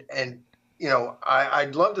 And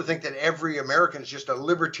I'd love to think that every American is just a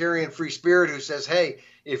libertarian free spirit who says, hey,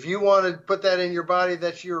 if you want to put that in your body,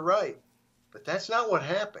 that's your right. But that's not what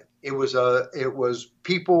happened. It was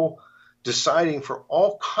people deciding for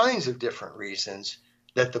all kinds of different reasons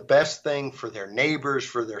that the best thing for their neighbors,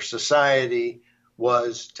 for their society,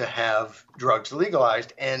 was to have drugs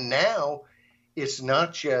legalized. And now it's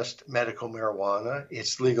not just medical marijuana,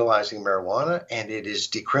 it's legalizing marijuana, and it is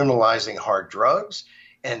decriminalizing hard drugs,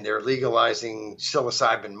 and they're legalizing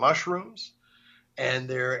psilocybin mushrooms.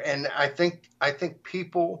 And I think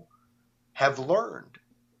people have learned.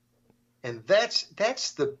 And that's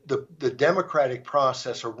the democratic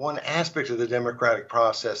process, or one aspect of the democratic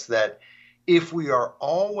process, that if we are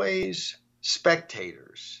always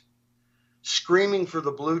spectators, screaming for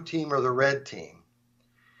the blue team or the red team,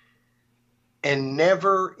 and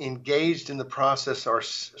never engaged in the process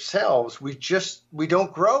ourselves, we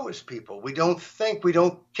don't grow as people. We don't think, we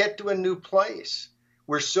don't get to a new place.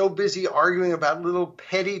 We're so busy arguing about little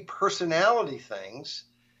petty personality things,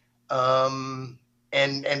 and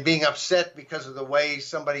being upset because of the way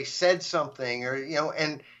somebody said something, or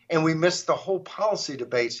and we miss the whole policy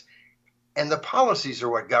debates, and the policies are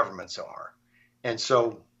what governments are. And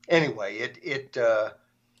so anyway,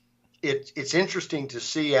 it's interesting to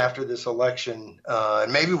see after this election,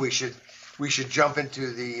 and maybe we should jump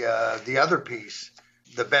into the other piece,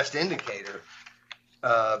 the best indicator,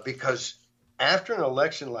 because after an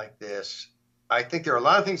election like this, I think there are a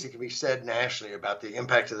lot of things that can be said nationally about the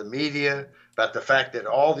impact of the media, about the fact that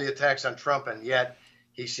all the attacks on Trump, and yet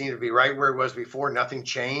he seemed to be right where he was before. Nothing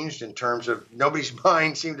changed in terms of, nobody's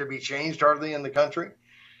mind seemed to be changed hardly in the country.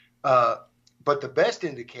 But the best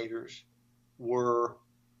indicators were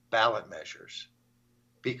ballot measures,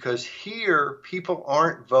 because here people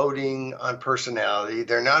aren't voting on personality.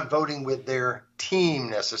 They're not voting with their team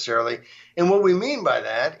necessarily. And what we mean by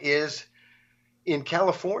that is in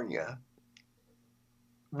California,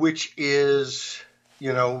 which is,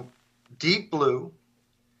 deep blue,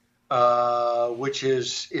 which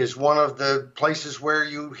is one of the places where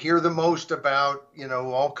you hear the most about,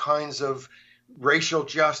 all kinds of racial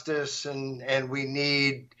justice, and we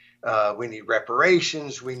need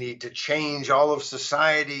reparations. We need to change all of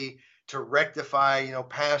society to rectify,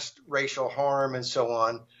 past racial harm and so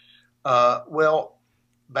on. Well,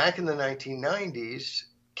 back in the 1990s,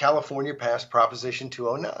 California passed Proposition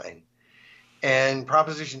 209. And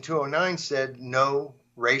Proposition 209 said no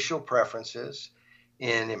racial preferences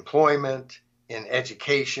in employment, in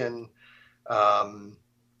education, and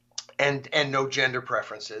no gender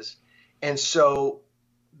preferences. And so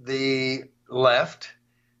the left,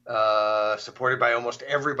 supported by almost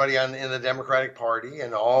everybody in the Democratic Party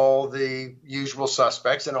and all the usual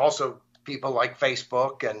suspects, and also people like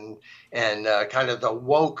Facebook and kind of the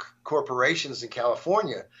woke corporations in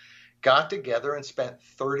California, got together and spent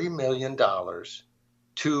 $30 million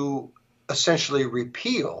to essentially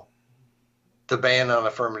repeal the ban on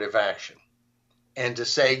affirmative action, and to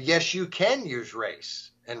say, yes, you can use race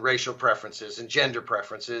and racial preferences and gender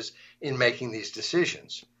preferences in making these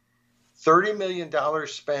decisions. $30 million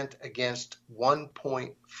spent against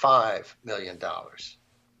 $1.5 million.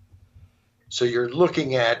 So you're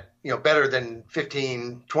looking at, better than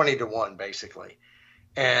 15, 20 to 1, basically.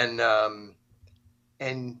 And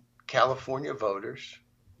California voters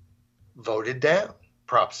voted down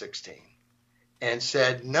Prop 16 and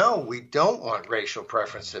said, no, we don't want racial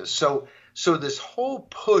preferences. So this whole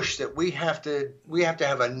push that we have to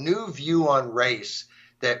have a new view on race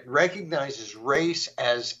that recognizes race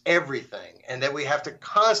as everything, and that we have to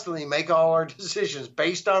constantly make all our decisions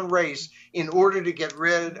based on race in order to get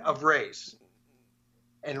rid of race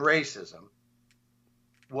and racism,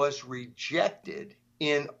 was rejected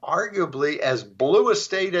in arguably as blue a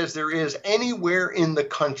state as there is anywhere in the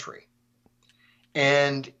country.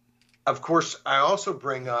 And of course, I also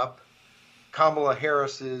bring up Kamala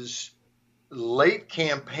Harris's late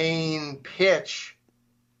campaign pitch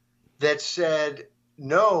that said,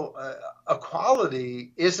 no,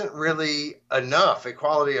 equality isn't really enough,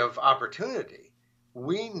 equality of opportunity.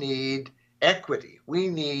 We need equity. We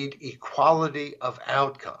need equality of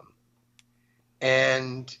outcome.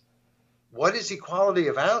 And what is equality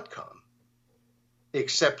of outcome?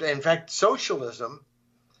 Except, in fact, socialism,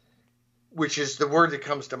 which is the word that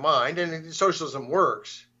comes to mind, and socialism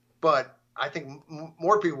works, but I think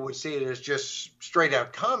more people would see it as just straight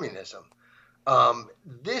out communism.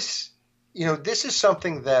 This is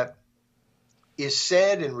something that is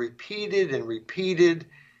said and repeated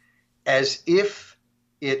as if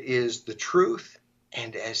it is the truth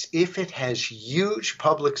and as if it has huge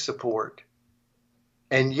public support.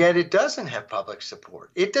 And yet it doesn't have public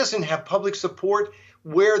support. It doesn't have public support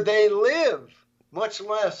where they live, much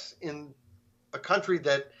less in a country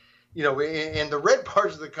that, in the red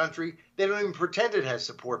parts of the country, they don't even pretend it has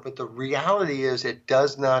support. But the reality is it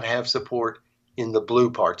does not have support in the blue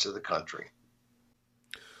parts of the country.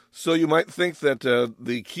 So you might think that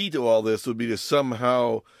the key to all this would be to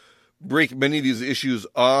somehow break many of these issues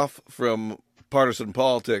off from partisan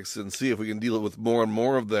politics and see if we can deal with more and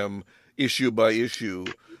more of them issue by issue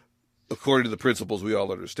according to the principles we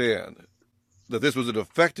all understand. That this was an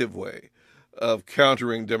effective way of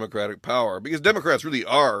countering Democratic power, because Democrats really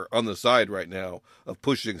are on the side right now of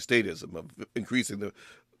pushing statism, of increasing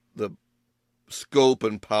the scope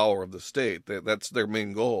and power of the state. That's their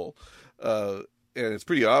main goal. And it's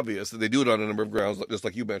pretty obvious that they do it on a number of grounds, just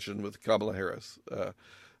like you mentioned with Kamala Harris.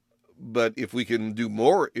 But if we can do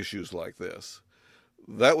more issues like this,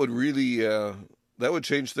 that would really that would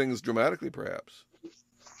change things dramatically, perhaps.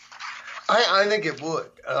 I think it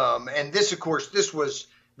would. And this, of course,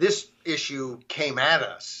 this issue came at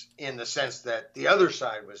us in the sense that the other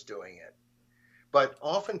side was doing it. But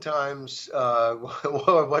oftentimes,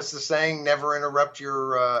 what's the saying? Never interrupt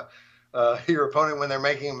your opponent when they're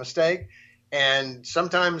making a mistake. And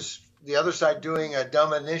sometimes the other side doing a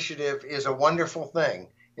dumb initiative is a wonderful thing,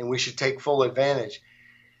 and we should take full advantage.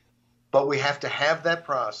 But we have to have that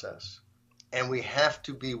process, and we have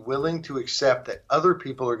to be willing to accept that other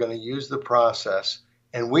people are going to use the process,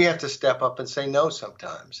 and we have to step up and say no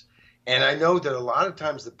sometimes. And I know that a lot of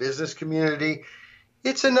times the business community,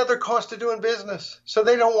 it's another cost of doing business, so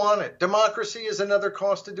they don't want it. Democracy is another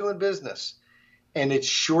cost of doing business, and it's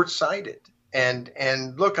short-sighted.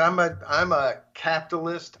 And look, I'm a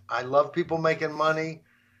capitalist. I love people making money,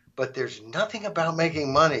 but there's nothing about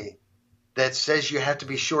making money that says you have to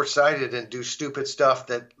be short-sighted and do stupid stuff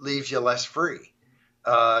that leaves you less free.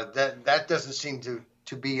 That doesn't seem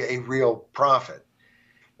to be a real profit.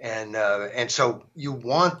 And so you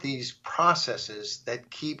want these processes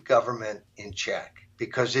that keep government in check,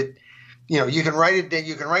 because you can write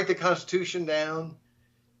the Constitution down.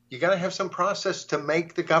 You got to have some process to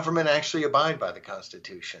make the government actually abide by the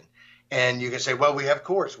Constitution. And you can say, well, we have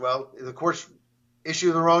courts. Well, the courts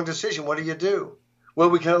issue the wrong decision. What do you do? Well,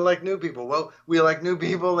 we can elect new people. Well, we elect new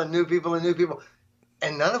people and new people and new people.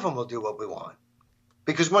 And none of them will do what we want.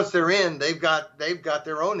 Because once they're in, they've got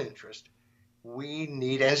their own interest. We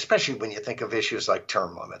need, and especially when you think of issues like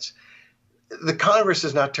term limits, the Congress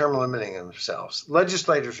is not term limiting themselves.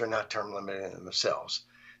 Legislators are not term limiting themselves.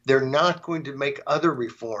 They're not going to make other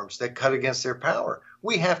reforms that cut against their power.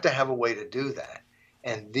 We have to have a way to do that.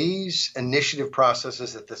 And these initiative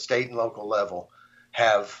processes at the state and local level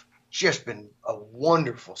have just been a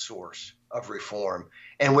wonderful source of reform.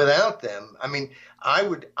 And without them, I mean, I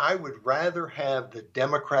would rather have the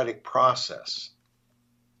democratic process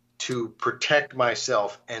to protect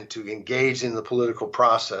myself and to engage in the political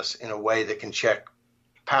process in a way that can check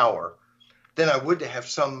power than I would to have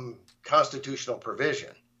some constitutional provision.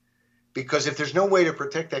 Because if there's no way to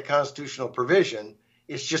protect that constitutional provision,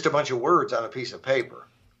 it's just a bunch of words on a piece of paper.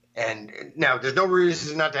 And now there's no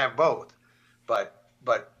reason not to have both, but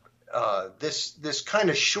this kind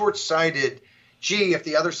of short-sighted, gee, if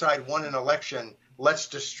the other side won an election, let's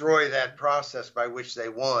destroy that process by which they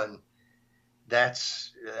won.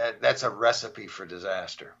 That's a recipe for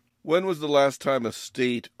disaster. When was the last time a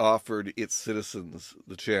state offered its citizens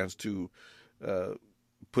the chance to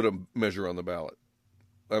put a measure on the ballot?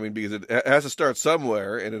 I mean, because it has to start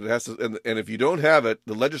somewhere, and it has to, and if you don't have it,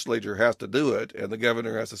 the legislature has to do it, and the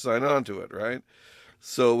governor has to sign on to it, right?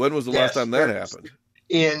 So when was the last time that happened?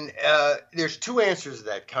 There's two answers to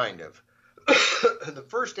that, kind of. The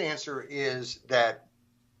first answer is that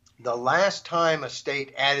the last time a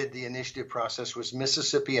state added the initiative process was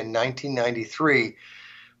Mississippi in 1993,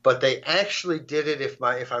 but they actually did it, if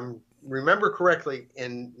I remember correctly,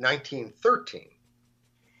 in 1913.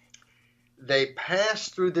 They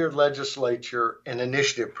passed through their legislature an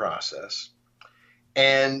initiative process,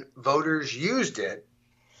 and voters used it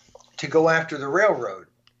to go after the railroad.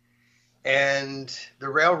 And the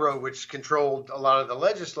railroad, which controlled a lot of the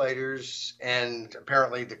legislators and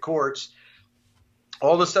apparently the courts,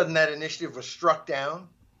 all of a sudden that initiative was struck down,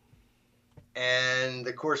 and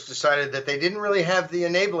the courts decided that they didn't really have the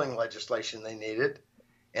enabling legislation they needed,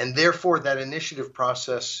 and therefore that initiative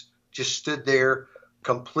process just stood there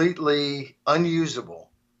completely unusable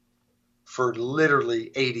for literally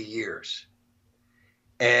 80 years.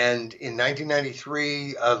 And in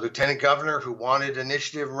 1993, a lieutenant governor who wanted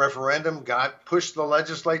initiative and referendum pushed the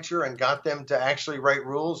legislature and got them to actually write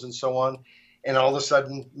rules and so on. And all of a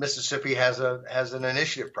sudden, Mississippi has an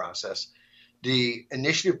initiative process. The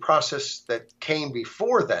initiative process that came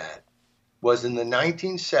before that was in the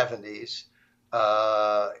 1970s,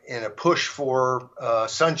 in a push for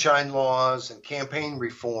sunshine laws and campaign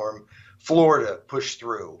reform. Florida pushed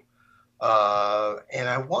through. And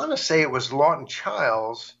I want to say it was Lawton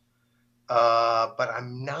Chiles, but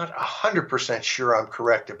I'm not 100% sure I'm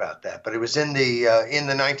correct about that. But it was in the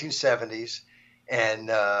 1970s, and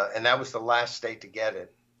that was the last state to get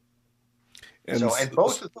it. And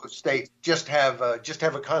both of those states just have a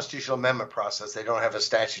constitutional amendment process. They don't have a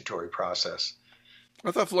statutory process.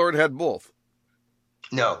 I thought Florida had both.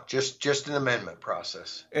 No, just an amendment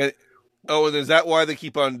process. And is that why they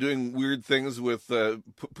keep on doing weird things with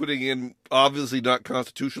putting in obviously not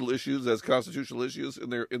constitutional issues as constitutional issues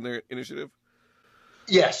in their initiative?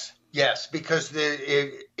 Yes, because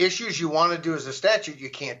the issues you want to do as a statute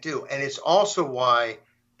you can't do, and it's also why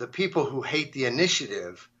the people who hate the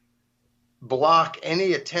initiative block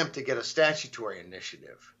any attempt to get a statutory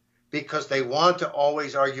initiative, because they want to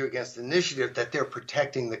always argue against the initiative that they're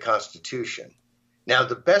protecting the Constitution. Now,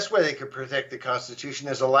 the best way they could protect the Constitution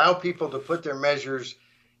is allow people to put their measures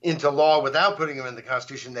into law without putting them in the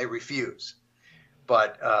Constitution. They refuse.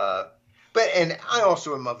 But I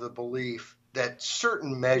also am of the belief that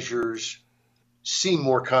certain measures seem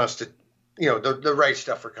more the right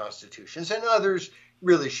stuff for constitutions, and others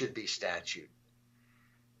really should be statute.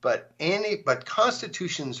 But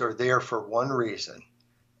constitutions are there for one reason.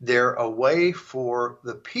 They're a way for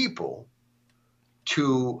the people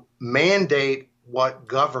to mandate what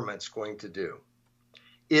government's going to do.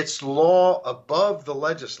 It's law above the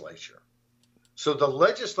legislature. So the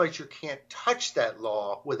legislature can't touch that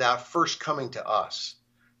law without first coming to us.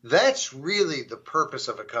 That's really the purpose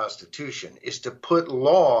of a constitution, is to put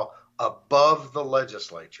law above the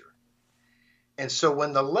legislature. And so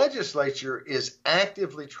when the legislature is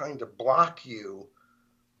actively trying to block you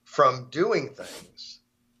from doing things,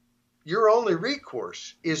 your only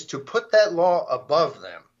recourse is to put that law above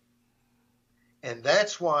them. And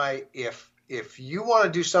that's why if you want to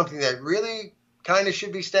do something that really kind of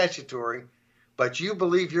should be statutory, but you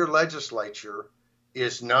believe your legislature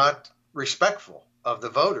is not respectful of the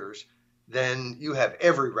voters, then you have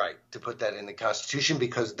every right to put that in the Constitution,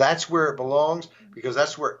 because that's where it belongs, because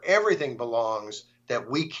that's where everything belongs that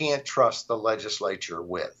we can't trust the legislature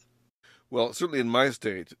with. Well, certainly in my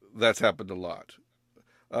state, that's happened a lot.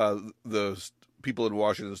 The people in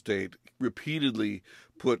Washington State repeatedly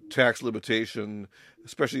put tax limitation,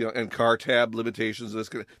 especially and car tab limitations,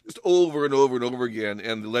 just over and over and over again,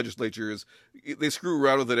 and the legislature they screw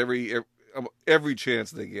around with it every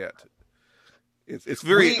chance they get. It's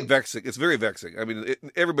very vexing. It's very vexing. I mean,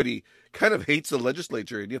 everybody kind of hates the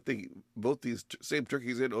legislature, and yet they vote these same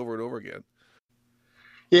turkeys in over and over again.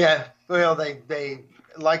 Yeah, well, they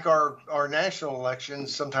like our national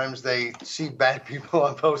elections. Sometimes they see bad people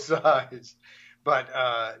on both sides, but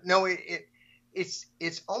no,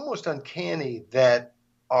 it's almost uncanny that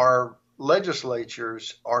our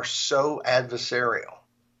legislatures are so adversarial,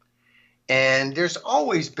 and there's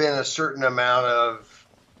always been a certain amount of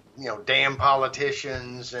damn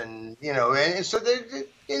politicians, and so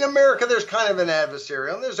in America there's kind of an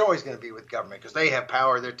adversarial, and there's always going to be with government because they have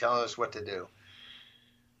power. They're telling us what to do.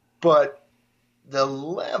 But the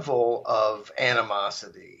level of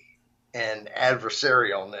animosity and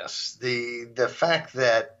adversarialness, the fact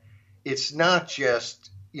that it's not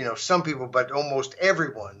just some people, but almost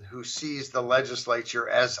everyone who sees the legislature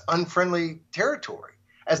as unfriendly territory,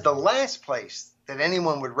 as the last place that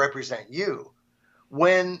anyone would represent you,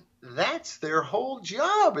 when that's their whole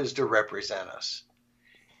job, is to represent us.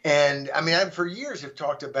 And I mean, I for years have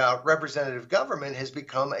talked about representative government has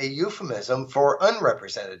become a euphemism for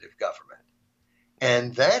unrepresentative government.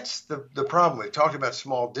 And that's the problem. We've talked about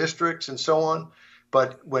small districts and so on.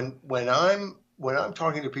 But when I'm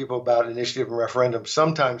talking to people about initiative and referendum,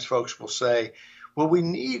 sometimes folks will say, well, we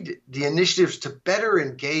need the initiatives to better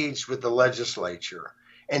engage with the legislature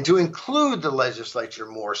and to include the legislature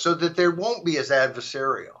more so that there won't be as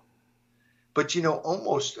adversarial. But,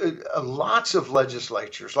 almost lots of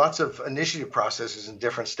legislatures, lots of initiative processes in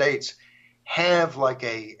different states have like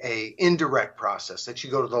a indirect process that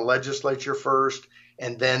you go to the legislature first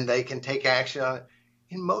and then they can take action on it.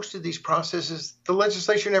 In most of these processes, the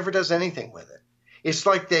legislature never does anything with it. It's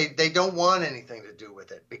like they don't want anything to do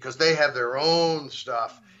with it because they have their own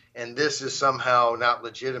stuff and this is somehow not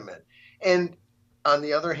legitimate. And on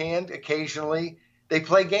the other hand, occasionally they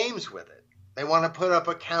play games with it. They want to put up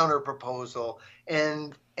a counter proposal,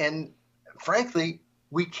 and frankly,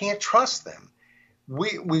 we can't trust them.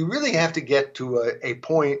 We really have to get to a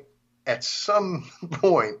point at some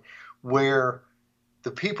point where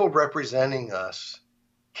the people representing us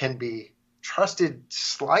can be trusted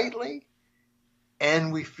slightly,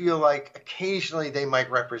 and we feel like occasionally they might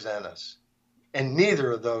represent us. And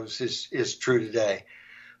neither of those is true today.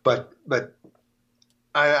 But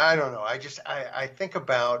I don't know. I think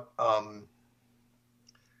about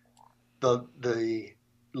the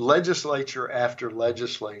legislature after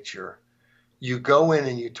legislature. You go in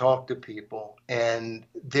and you talk to people, and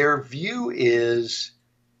their view is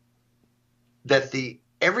that the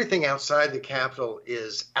everything outside the Capitol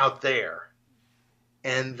is out there,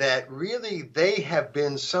 and that really they have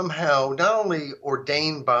been somehow not only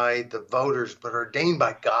ordained by the voters, but ordained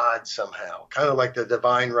by God somehow, kind of like the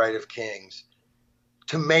divine right of kings,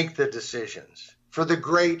 to make the decisions for the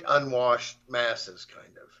great unwashed masses, kind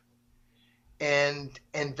of. And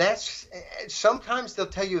that's sometimes they'll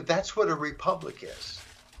tell you that's what a republic is.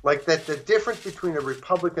 Like that the difference between a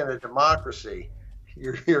republic and a democracy.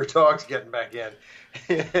 Your dog's getting back in.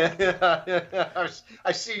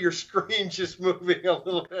 I see your screen just moving a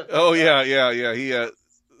little bit. Oh yeah. He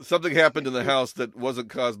something happened in the house that wasn't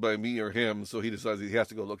caused by me or him, so he decides he has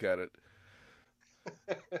to go look at it.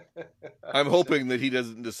 I'm hoping that he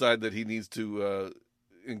doesn't decide that he needs to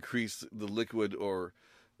increase the liquid or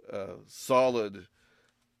solid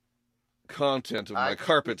content of my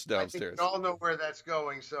carpets downstairs. I think we all know where that's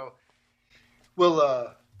going. So,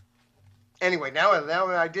 well, anyway, now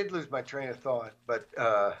I did lose my train of thought, but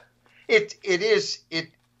the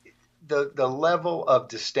level of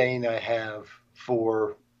disdain I have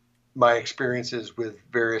for my experiences with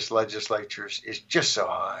various legislatures is just so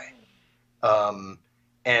high.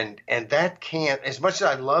 And that can't, as much as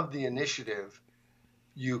I love the initiative,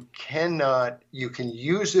 you can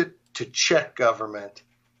use it to check government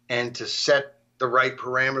and to set the right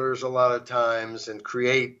parameters a lot of times and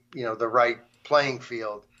create, the right playing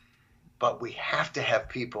field. But we have to have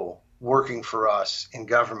people working for us in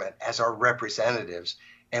government as our representatives,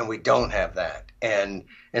 and we don't have that. And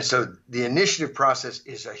so the initiative process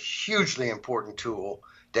is a hugely important tool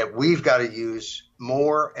that we've got to use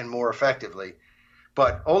more and more effectively.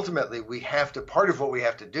 But ultimately, part of what we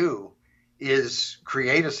have to do is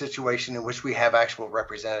create a situation in which we have actual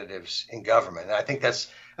representatives in government. And I think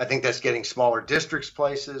that's getting smaller districts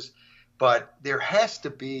places, but there has to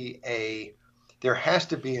be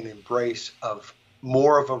an embrace of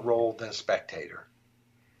more of a role than a spectator.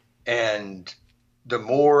 And the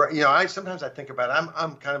more, sometimes I think about it,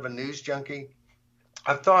 I'm kind of a news junkie.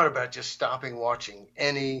 I've thought about just stopping watching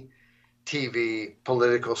any TV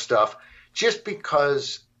political stuff just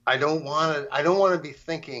because I don't want to be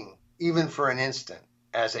thinking even for an instant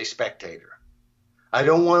as a spectator. I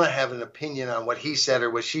don't want to have an opinion on what he said or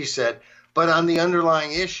what she said, but on the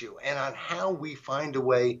underlying issue and on how we find a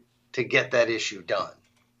way to get that issue done.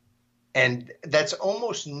 And that's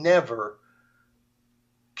almost never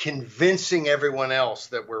convincing everyone else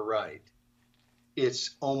that we're right.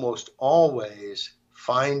 It's almost always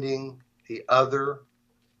finding the other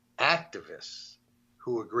activists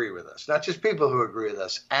who agree with us, not just people who agree with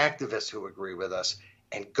us, activists who agree with us,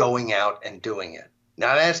 and going out and doing it.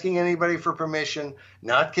 Not asking anybody for permission,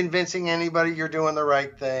 not convincing anybody you're doing the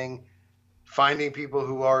right thing, finding people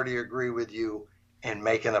who already agree with you and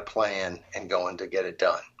making a plan and going to get it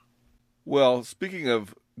done. Well, speaking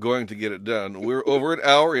of going to get it done, we're over an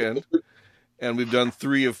hour in, and we've done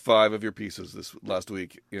 3 of 5 of your pieces this last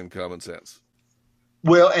week in Common Sense.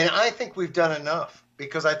 Well, and I think we've done enough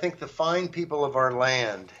because I think the fine people of our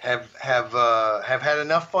land have had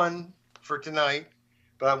enough fun for tonight.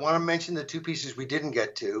 But I want to mention the 2 pieces we didn't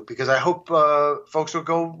get to because I hope folks will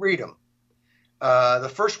go read them.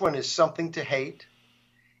 The first one is Something to Hate,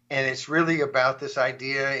 and it's really about this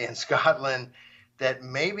idea in Scotland that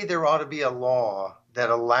maybe there ought to be a law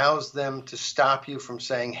that allows them to stop you from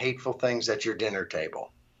saying hateful things at your dinner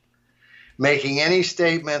table. Making any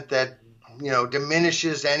statement that,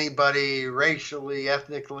 diminishes anybody racially,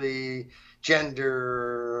 ethnically,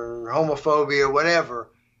 gender, homophobia,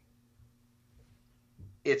 whatever.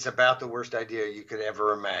 It's about the worst idea you could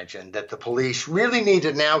ever imagine, that the police really need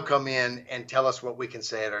to now come in and tell us what we can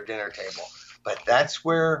say at our dinner table. But that's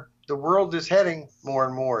where the world is heading more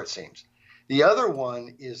and more, it seems. The other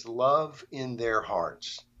one is Love in Their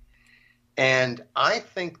Hearts. And I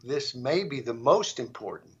think this may be the most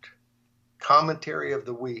important commentary of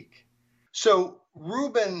the week. So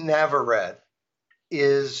Ruben Navarrete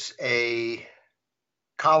is a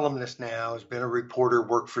columnist now, has been a reporter,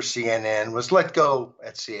 worked for CNN, was let go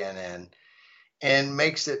at CNN. and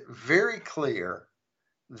makes it very clear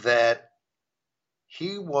that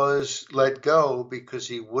he was let go because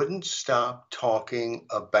he wouldn't stop talking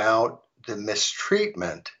about the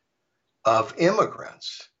mistreatment of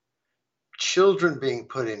immigrants, children being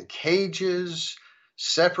put in cages,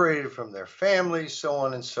 separated from their families, so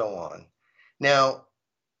on and so on. Now,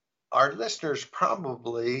 our listeners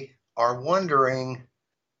probably are wondering,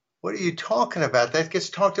 what are you talking about? That gets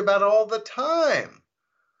talked about all the time.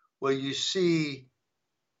 Well, you see,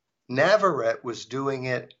 Navarrete was doing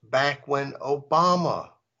it back when Obama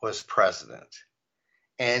was president.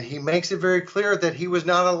 And he makes it very clear that he was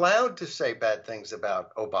not allowed to say bad things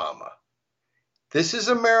about Obama. This is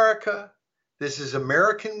America. This is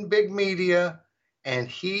American big media. And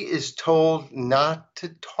he is told not to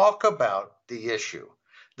talk about the issue.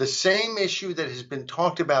 The same issue that has been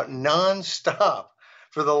talked about nonstop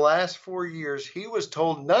for the last 4 years, he was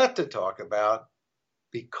told not to talk about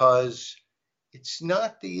because it's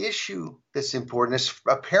not the issue that's important.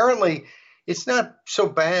 Apparently, it's not so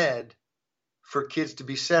bad for kids to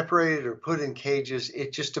be separated or put in cages.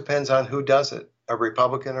 It just depends on who does it, a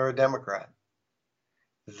Republican or a Democrat.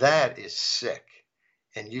 That is sick.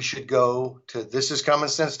 And you should go to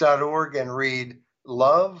thisiscommonsense.org and read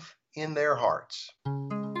Love in Their Hearts.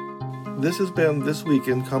 This has been This Week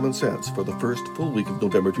in Common Sense for the first full week of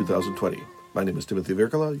November 2020. My name is Timothy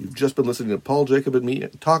Virkola. You've just been listening to Paul Jacob and me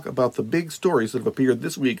talk about the big stories that have appeared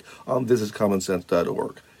this week on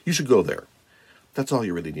thisiscommonsense.org. You should go there. That's all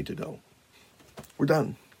you really need to know. We're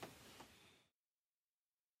done.